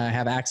group. I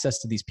have access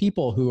to these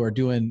people who are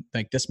doing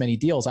like this many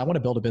deals. I want to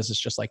build a business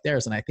just like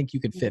theirs. And I think you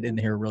could fit in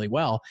here really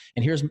well.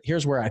 And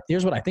here's what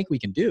I think we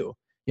can do.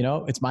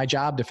 It's my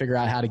job to figure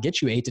out how to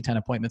get you 8 to 10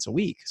 appointments a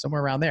week,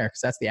 somewhere around there. Cause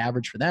that's the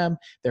average for them.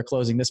 They're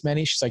closing this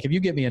many. She's like, if you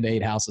get me into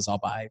 8 houses, I'll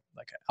buy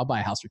a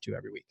house or 2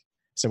 every week.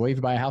 So well, if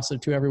you buy a house or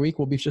 2 every week,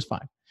 we'll be just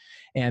fine.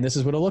 And this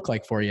is what it'll look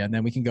like for you. And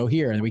then we can go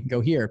here and we can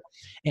go here.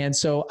 And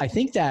so I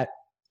think that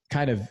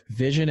kind of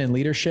vision and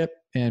leadership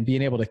and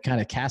being able to kind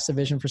of cast a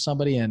vision for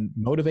somebody and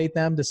motivate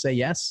them to say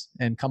yes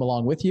and come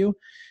along with you.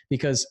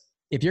 Because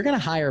if you're going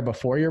to hire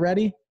before you're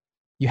ready,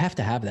 you have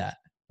to have that.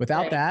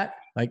 Without that,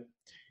 like,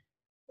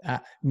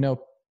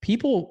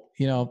 people,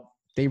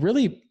 they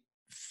really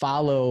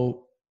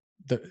follow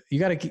you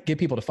got to get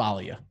people to follow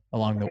you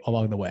along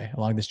the way,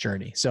 along this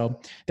journey. So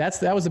that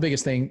was the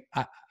biggest thing.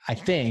 I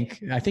think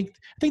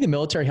the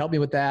military helped me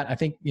with that. I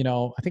think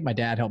my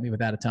dad helped me with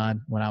that a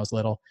ton when I was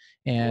little.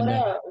 And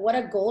what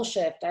a goal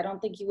shift. I don't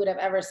think you would have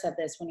ever said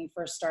this when you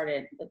first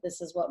started, but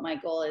this is what my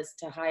goal is,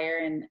 to hire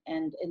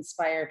and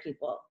inspire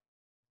people.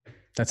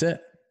 That's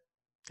it.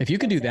 If you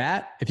can do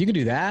that,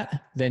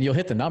 then you'll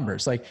hit the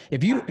numbers. Like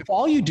if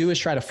all you do is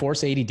try to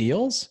force 80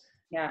 deals,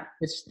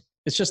 it's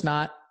just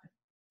not,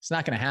 it's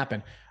not going to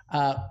happen.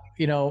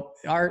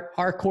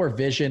 Our core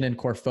vision and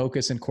core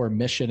focus and core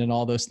mission and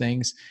all those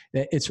things,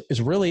 it's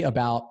really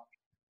about,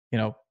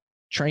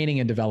 training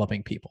and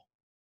developing people.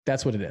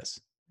 That's what it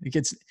is.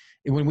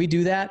 When we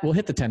do that, we'll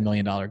hit the $10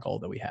 million goal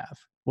that we have.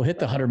 We'll hit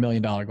the $100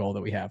 million goal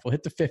that we have. We'll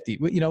hit the 50,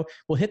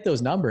 we'll hit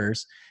those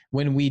numbers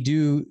when we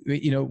do,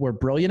 we're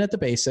brilliant at the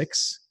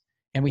basics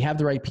and we have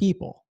the right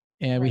people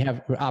and we're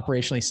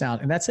operationally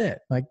sound, and that's it.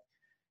 Like,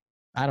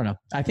 I don't know.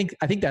 I think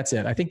that's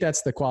it. I think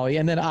that's the quality.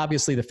 And then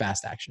obviously the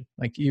fast action.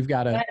 Like you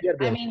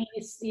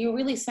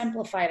really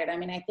simplified it. I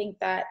mean, I think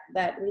that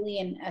really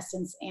in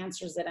essence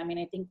answers it. I mean,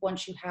 I think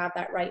once you have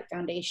that right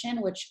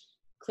foundation, which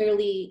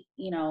clearly,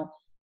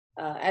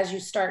 as you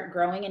start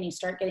growing and you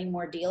start getting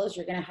more deals,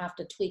 you're going to have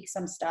to tweak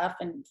some stuff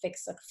and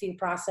fix a few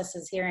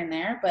processes here and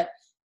there. But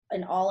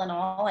in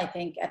all, I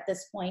think at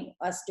this point,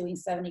 us doing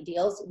 70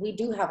 deals, we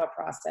do have a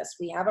process.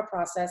 We have a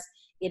process.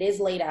 It is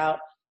laid out.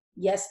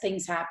 Yes,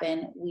 things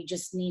happen. We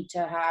just need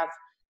to have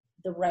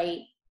the right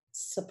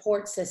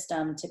support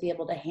system to be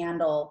able to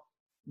handle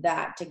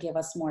that, to give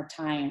us more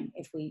time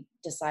if we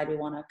decide we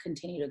want to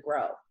continue to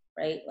grow,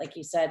 right? Like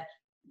you said,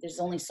 there's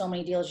only so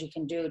many deals you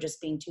can do just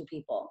being 2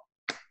 people,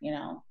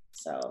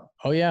 so.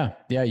 Oh yeah.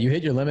 Yeah. You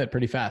hit your limit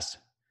pretty fast.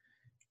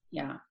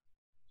 Yeah.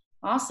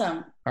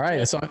 Awesome. All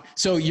right.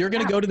 So you're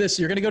going to go to this,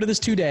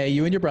 2-day,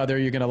 you and your brother,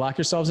 you're going to lock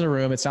yourselves in a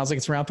room. It sounds like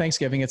it's around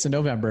Thanksgiving. It's in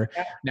November.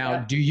 Now,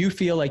 do you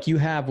feel like you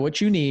have what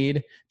you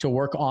need to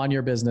work on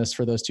your business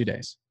for those 2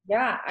 days?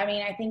 Yeah. I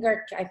mean, I think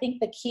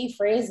the key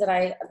phrase that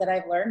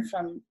I've learned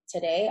from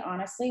today,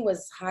 honestly,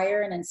 was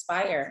hire and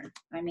inspire.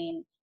 I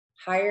mean,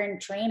 hire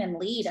and train and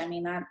lead. I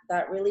mean,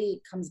 that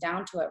really comes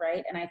down to it.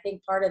 Right. And I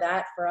think part of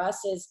that for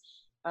us is,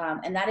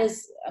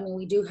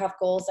 we do have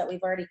goals that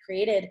we've already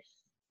created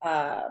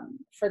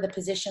for the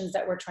positions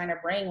that we're trying to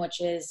bring,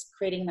 which is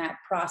creating that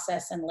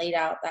process and laid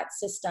out that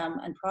system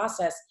and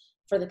process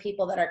for the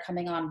people that are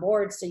coming on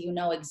board. So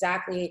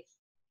exactly,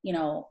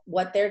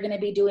 what they're going to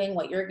be doing,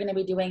 what you're going to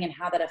be doing, and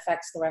how that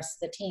affects the rest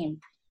of the team,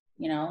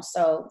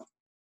 so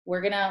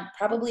we're going to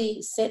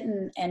probably sit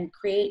and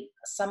create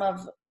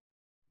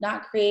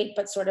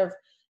but sort of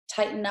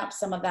tighten up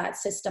some of that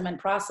system and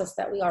process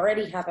that we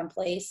already have in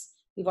place.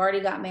 We've already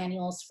got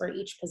manuals for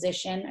each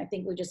position. I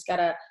think we just got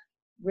to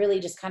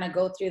really just kind of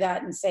go through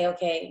that and say,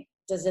 okay,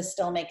 does this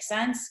still make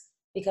sense?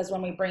 Because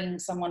when we bring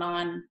someone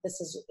on, this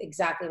is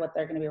exactly what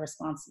they're going to be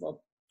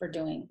responsible for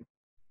doing.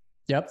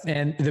 Yep.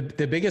 And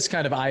the biggest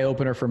kind of eye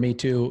opener for me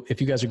too,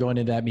 if you guys are going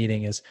into that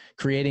meeting, is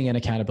creating an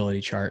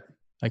accountability chart.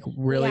 Like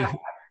really,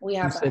 we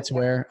have it's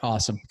where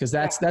awesome. Because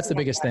that's the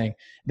biggest thing.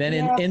 Then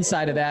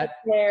inside of that,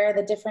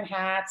 the different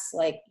hats,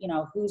 like,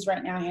 who's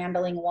right now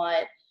handling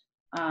what.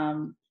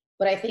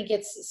 But I think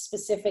it's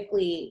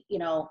specifically,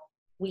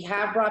 we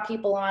have brought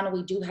people on.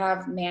 We do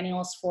have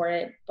manuals for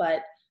it,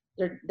 but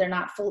they're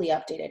not fully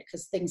updated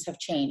because things have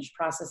changed.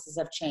 Processes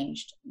have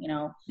changed,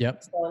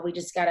 Yep. So we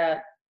just got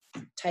to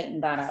tighten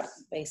that up,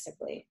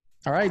 basically.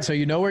 All right. So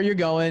you know where you're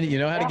going, you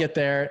know how to get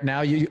there. Now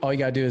all you got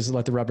to do is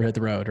let the rubber hit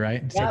the road, right?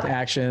 Take the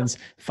actions,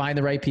 find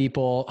the right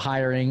people,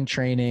 hiring,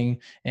 training,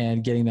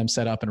 and getting them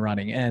set up and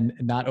running, and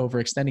not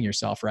overextending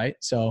yourself. Right.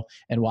 So,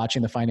 and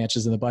watching the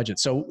finances and the budget.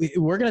 So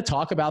we're going to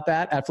talk about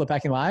that at Flip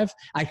Hacking Live.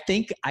 I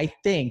think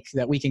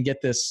that we can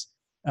get this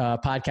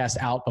podcast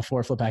out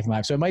before Flip Packing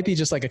Live. So it might be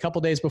just like a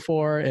couple days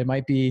before. It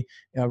might be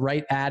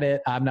right at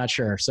it. I'm not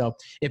sure. So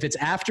if it's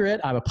after it,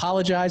 I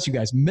apologize. You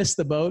guys missed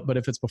the boat. But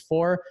if it's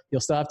before,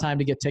 you'll still have time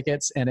to get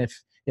tickets. And if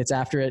it's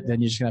after it,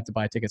 then you're just going to have to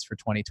buy tickets for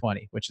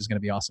 2020, which is going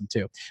to be awesome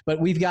too. But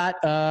we've got,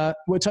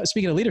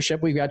 speaking of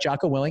leadership, we've got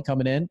Jocko Willink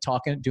coming in,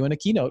 doing a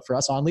keynote for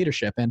us on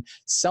leadership. And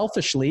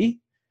selfishly,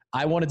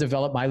 I want to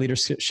develop my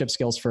leadership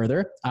skills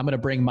further. I'm going to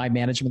bring my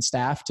management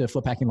staff to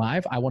Flip Packing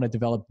Live. I want to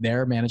develop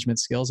their management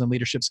skills and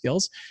leadership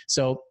skills.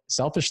 So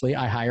selfishly,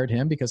 I hired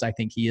him because I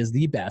think he is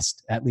the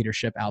best at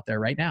leadership out there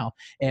right now.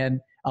 And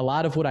a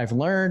lot of what I've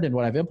learned and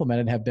what I've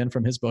implemented have been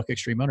from his book,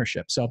 Extreme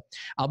Ownership. So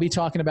I'll be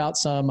talking about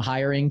some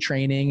hiring,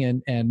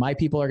 training, and my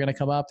people are going to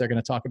come up. They're going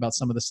to talk about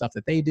some of the stuff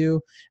that they do.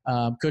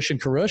 Kush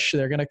and Karush,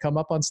 they're going to come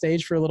up on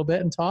stage for a little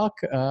bit and talk,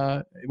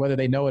 whether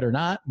they know it or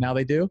not. Now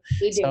they do.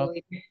 We do. So,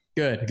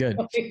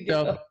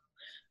 good.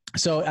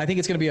 So I think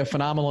it's going to be a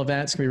phenomenal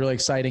event. It's going to be really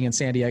exciting in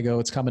San Diego.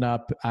 It's coming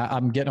up.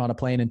 I'm getting on a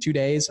plane in 2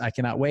 days. I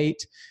cannot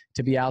wait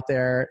to be out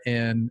there.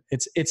 And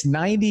it's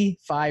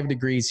 95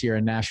 degrees here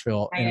in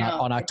Nashville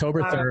on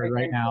October 3rd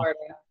right now.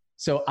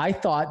 So I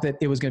thought that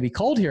it was going to be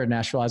cold here in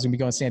Nashville. I was going to be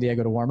going to San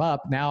Diego to warm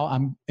up. Now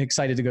I'm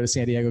excited to go to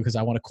San Diego because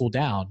I want to cool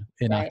down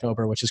in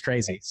October, which is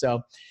crazy.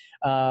 So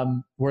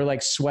we're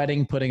like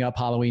sweating, putting up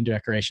Halloween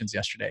decorations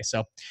yesterday.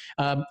 So,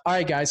 all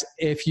right, guys,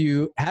 if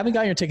you haven't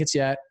gotten your tickets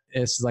yet,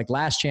 it's like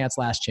last chance,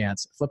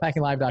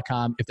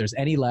 flippackinglive.com. If there's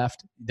any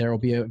left, there will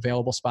be an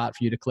available spot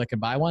for you to click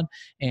and buy one.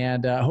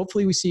 And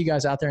hopefully we see you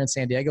guys out there in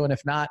San Diego. And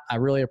if not, I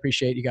really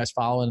appreciate you guys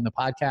following the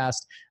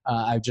podcast.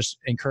 I just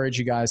encourage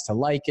you guys to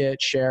like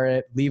it, share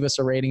it, leave us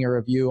a rating or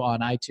review on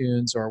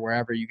iTunes or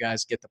wherever you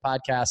guys get the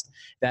podcast.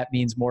 That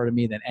means more to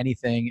me than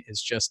anything.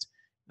 Is just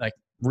like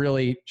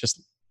really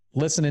just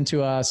listening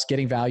to us,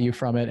 getting value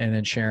from it, and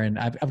then sharing.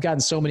 I've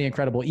gotten so many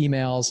incredible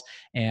emails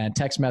and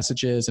text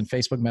messages and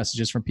Facebook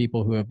messages from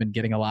people who have been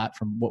getting a lot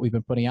from what we've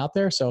been putting out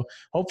there. So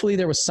hopefully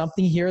there was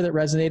something here that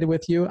resonated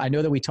with you. I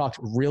know that we talked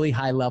really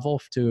high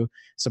level to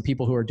some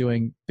people who are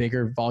doing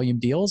bigger volume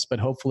deals, but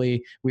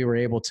hopefully we were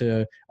able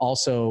to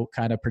also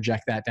kind of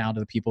project that down to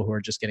the people who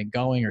are just getting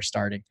going or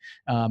starting.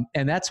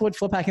 And that's what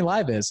Flip Packing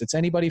Live is. It's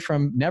anybody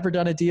from never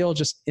done a deal,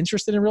 just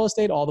interested in real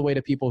estate, all the way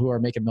to people who are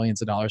making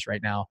millions of dollars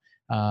right now.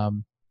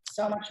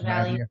 So much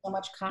value, so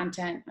much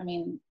content. I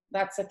mean,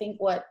 that's, I think,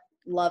 what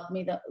loved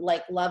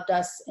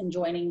us in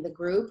joining the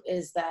group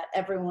is that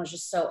everyone was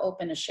just so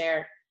open to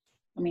share.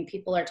 I mean,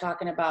 people are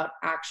talking about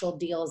actual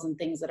deals and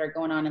things that are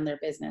going on in their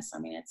business. I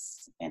mean,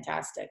 it's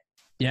fantastic.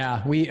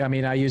 Yeah,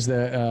 I use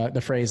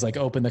the phrase like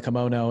open the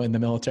kimono in the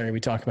military. We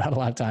talk about a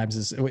lot of times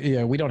is,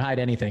 we don't hide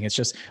anything. It's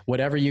just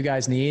whatever you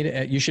guys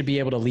need. You should be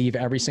able to leave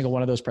every single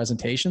one of those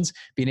presentations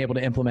being able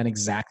to implement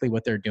exactly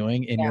what they're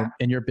doing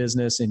in your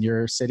business, in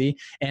your city.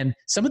 And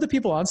some of the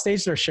people on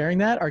stage that are sharing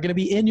that are going to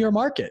be in your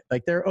market.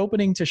 Like they're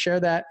opening to share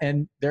that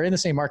and they're in the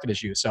same market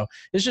as you. So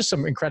it's just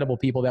some incredible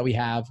people that we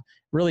have,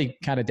 really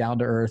kind of down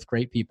to earth,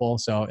 great people.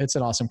 So it's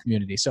an awesome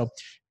community. So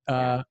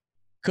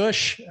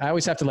Kush, I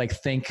always have to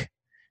think,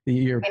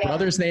 your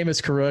brother's name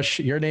is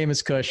Karush. Your name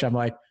is Kush. I'm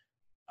like,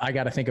 I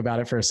got to think about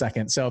it for a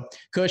second. So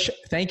Kush,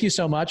 thank you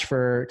so much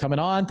for coming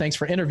on. Thanks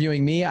for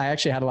interviewing me. I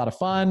actually had a lot of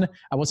fun.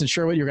 I wasn't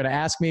sure what you were going to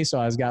ask me,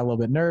 so I got a little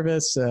bit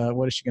nervous.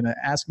 What is she going to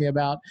ask me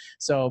about?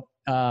 So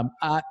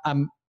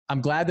I'm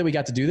glad that we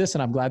got to do this,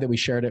 and I'm glad that we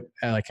shared it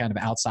kind of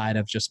outside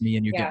of just me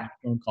and you getting a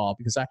phone call,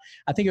 because I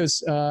think it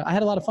was I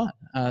had a lot of fun.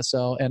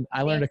 And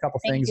I learned a couple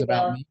things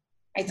about me.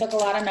 I took a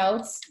lot of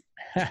notes.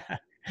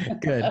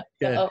 Good.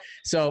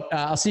 So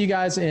I'll see you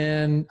guys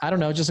in, I don't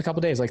know, just a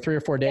couple days, like 3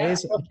 or 4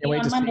 days. We'll I can't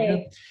wait to see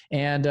you.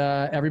 And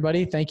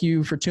everybody, thank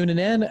you for tuning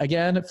in.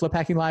 Again,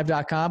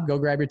 flippackinglive.com. Go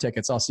grab your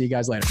tickets. I'll see you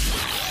guys later.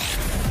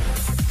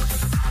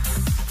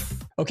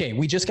 Okay,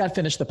 we just got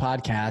finished the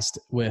podcast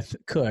with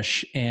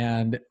Kush,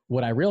 and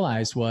what I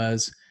realized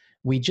was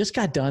we just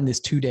got done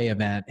this 2-day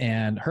event,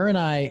 and her and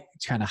I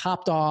kind of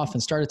hopped off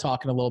and started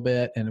talking a little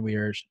bit, and we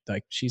were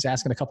like, she's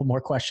asking a couple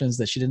more questions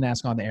that she didn't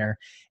ask on the air.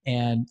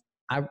 And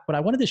what I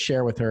wanted to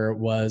share with her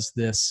was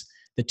the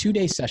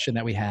 2-day session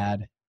that we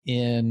had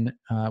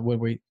when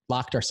we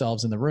locked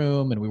ourselves in the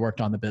room and we worked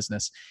on the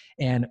business.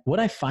 And what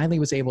I finally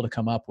was able to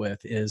come up with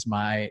is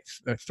my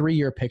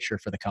 3-year picture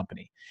for the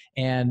company.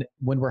 And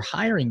when we're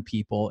hiring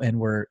people and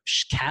we're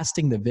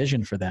casting the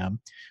vision for them,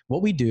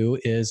 what we do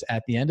is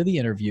at the end of the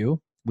interview,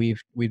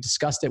 we've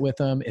discussed it with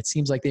them. It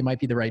seems like they might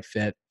be the right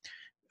fit.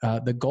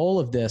 The goal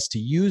of this, to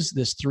use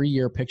this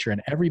 3-year picture,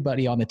 and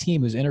everybody on the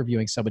team who's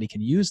interviewing somebody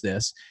can use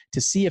this to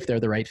see if they're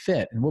the right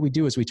fit. And what we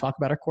do is we talk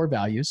about our core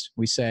values.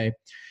 We say,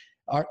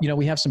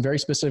 we have some very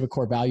specific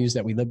core values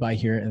that we live by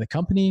here in the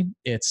company.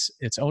 It's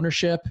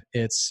ownership,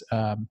 it's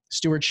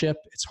stewardship,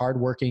 it's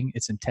hardworking,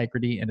 it's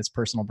integrity, and it's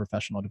personal and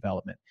professional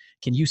development.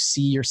 Can you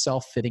see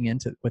yourself fitting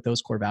into with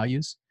those core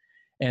values?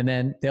 And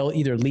then they'll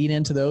either lean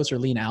into those or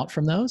lean out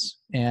from those.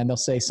 And they'll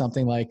say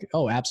something like,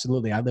 oh,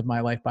 absolutely, I live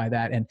my life by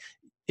that. And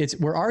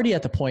we're already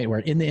at the point where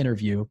in the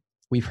interview,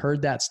 we've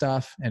heard that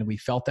stuff and we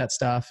felt that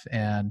stuff,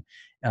 and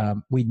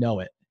we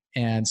know it.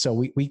 And so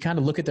we kind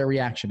of look at their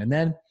reaction. And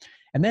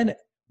then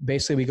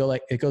basically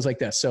it goes like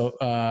this.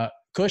 So,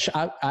 Kush,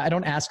 I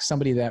don't ask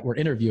somebody that we're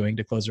interviewing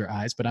to close their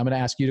eyes, but I'm going to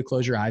ask you to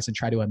close your eyes and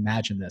try to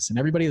imagine this. And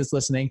everybody that's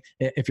listening,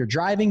 if you're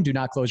driving, do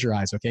not close your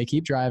eyes. Okay.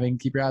 Keep driving,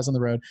 keep your eyes on the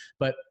road.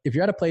 But if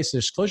you're at a place,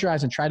 just close your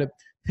eyes and try to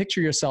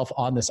picture yourself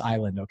on this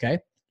island. Okay.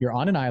 You're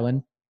on an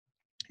island.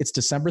 It's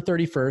December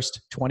 31st,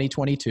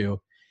 2022.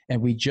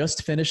 And we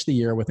just finished the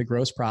year with a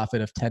gross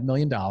profit of $10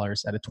 million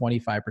at a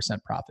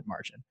 25% profit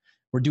margin.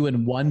 We're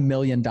doing $1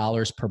 million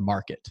per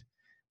market.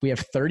 We have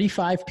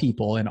 35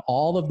 people, and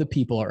all of the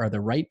people are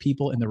the right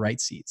people in the right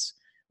seats.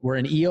 We're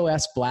an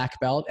EOS black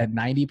belt at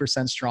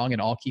 90% strong in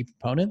all key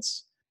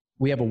components.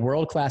 We have a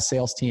world-class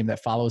sales team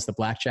that follows the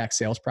Blackjack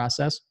sales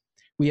process.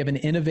 We have an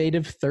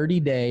innovative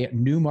 30-day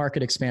new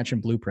market expansion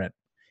blueprint.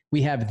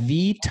 We have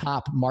the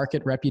top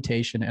market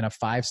reputation and a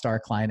 5-star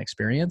client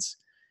experience.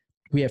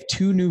 We have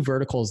 2 new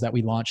verticals that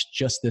we launched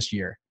just this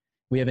year.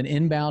 We have an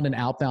inbound and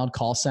outbound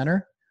call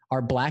center.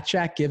 Our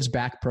Blackjack Gives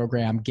Back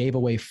program gave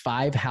away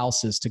 5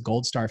 houses to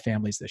Gold Star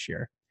families this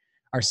year.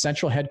 Our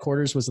central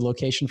headquarters was the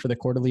location for the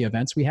quarterly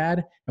events we had,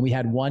 and we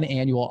had 1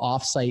 annual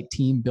offsite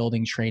team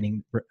building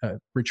training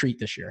retreat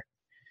this year.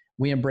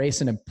 We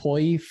embrace an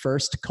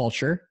employee-first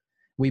culture.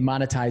 We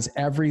monetize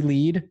every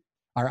lead.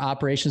 Our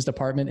operations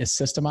department is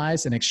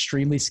systemized and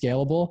extremely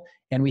scalable,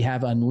 and we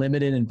have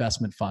unlimited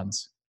investment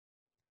funds.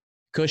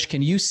 Kush,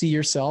 can you see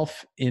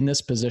yourself in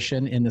this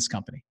position in this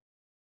company?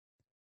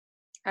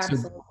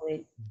 Absolutely. So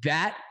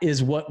that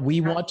is what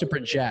we want to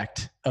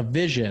project, a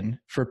vision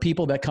for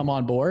people that come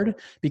on board,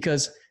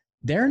 because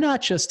they're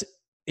not just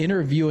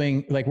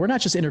interviewing, like we're not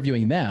just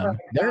interviewing them,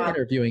 they're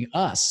interviewing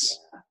us,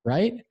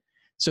 right?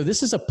 So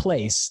this is a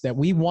place that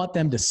we want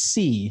them to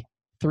see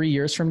 3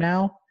 years from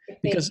now,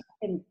 because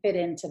they can fit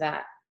into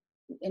that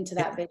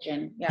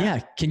vision. Yeah.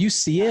 Can you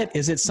see it?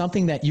 Is it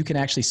something that you can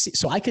actually see?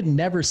 So I could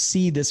never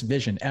see this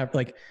vision.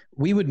 Like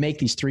we would make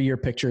these 3-year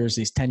pictures,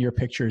 these 10-year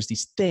pictures,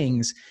 these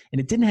things,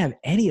 and it didn't have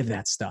any of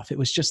that stuff. It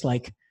was just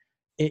like,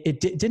 it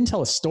didn't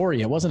tell a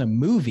story. It wasn't a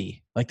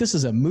movie. Like this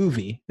is a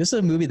movie. This is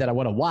a movie that I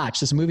want to watch.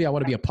 This is a movie I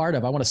want to be a part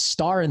of. I want to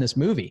star in this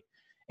movie.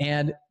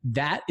 And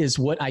that is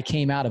what I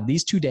came out of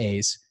these 2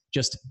 days,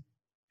 just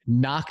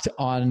knocked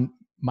on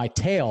my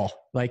tail.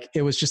 Like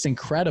it was just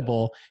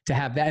incredible to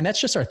have that. And that's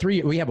just our 3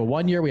 year. We have a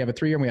 1 year, we have a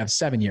 3 year, and we have a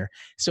 7 year.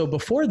 So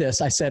before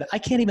this, I said, I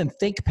can't even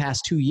think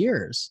past 2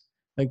 years.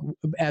 Like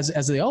as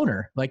the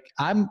owner, like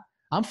I'm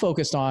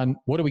focused on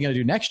what are we going to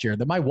do next year?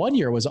 That my 1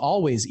 year was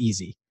always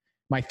easy.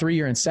 My 3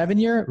 year and 7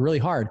 year, really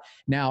hard.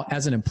 Now,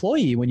 as an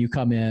employee, when you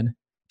come in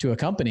to a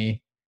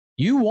company,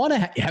 you want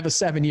to have a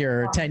 7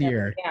 year or 10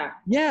 year.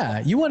 Yeah.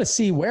 You want to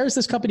see, where is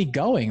this company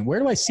going? Where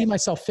do I see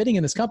myself fitting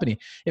in this company?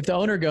 If the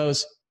owner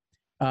goes,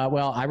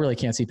 well, I really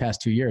can't see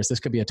past 2 years. This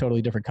could be a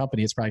totally different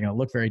company. It's probably going to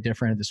look very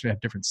different. This would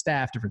have different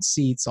staff, different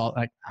seats.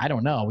 I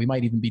don't know. We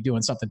might even be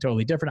doing something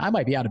totally different. I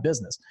might be out of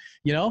business.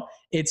 You know,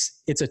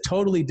 it's a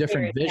totally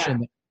different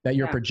vision that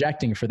you're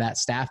projecting for that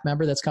staff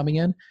member that's coming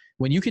in.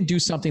 When you can do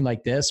something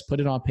like this,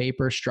 put it on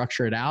paper,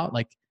 structure it out,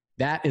 like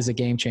that is a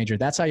game changer.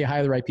 That's how you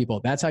hire the right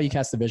people. That's how you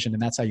cast the vision,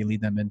 and that's how you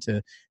lead them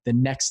into the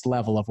next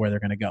level of where they're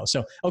going to go.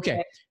 So,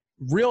 okay.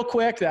 Real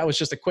quick, that was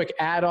just a quick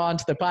add-on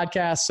to the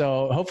podcast.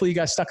 So hopefully you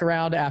guys stuck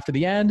around after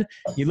the end.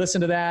 You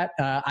listened to that.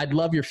 I'd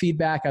love your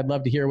feedback. I'd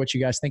love to hear what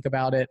you guys think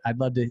about it. I'd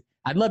love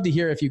to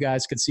hear if you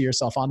guys could see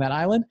yourself on that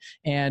island.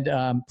 And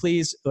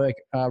please,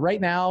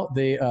 right now,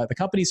 the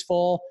company's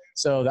full.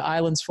 So the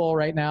island's full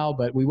right now,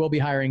 but we will be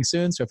hiring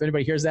soon. So if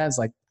anybody hears that, it's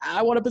like,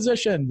 I want a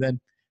position, then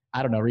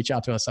I don't know, reach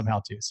out to us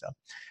somehow too. So,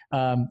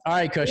 all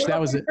right, Kush, that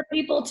was it. For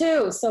people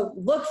too. So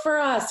look for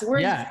us. We're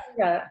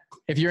in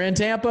if you're in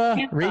Tampa,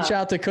 reach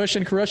out to Kush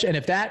and Kurush. And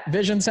if that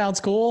vision sounds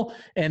cool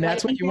and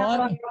that's what you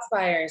want,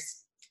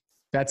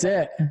 that's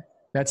it.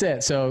 That's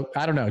it. So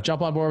I don't know,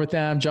 jump on board with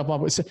them,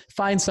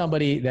 find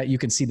somebody that you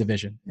can see the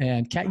vision,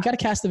 and you got to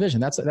cast the vision.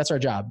 That's our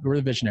job. We're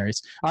the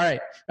visionaries. All right.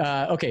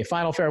 Okay.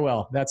 Final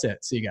farewell. That's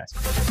it. See you guys.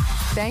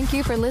 Thank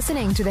you for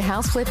listening to the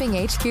House Flipping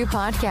HQ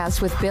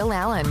podcast with Bill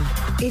Allen.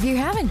 If you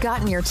haven't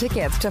gotten your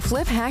tickets to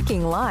Flip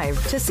Hacking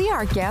Live to see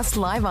our guests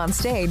live on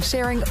stage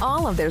sharing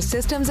all of their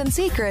systems and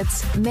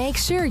secrets, make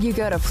sure you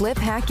go to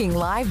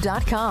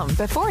fliphackinglive.com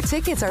before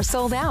tickets are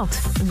sold out.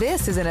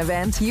 This is an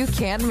event you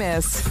can't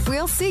miss.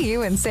 We'll see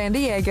you in San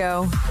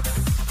Diego.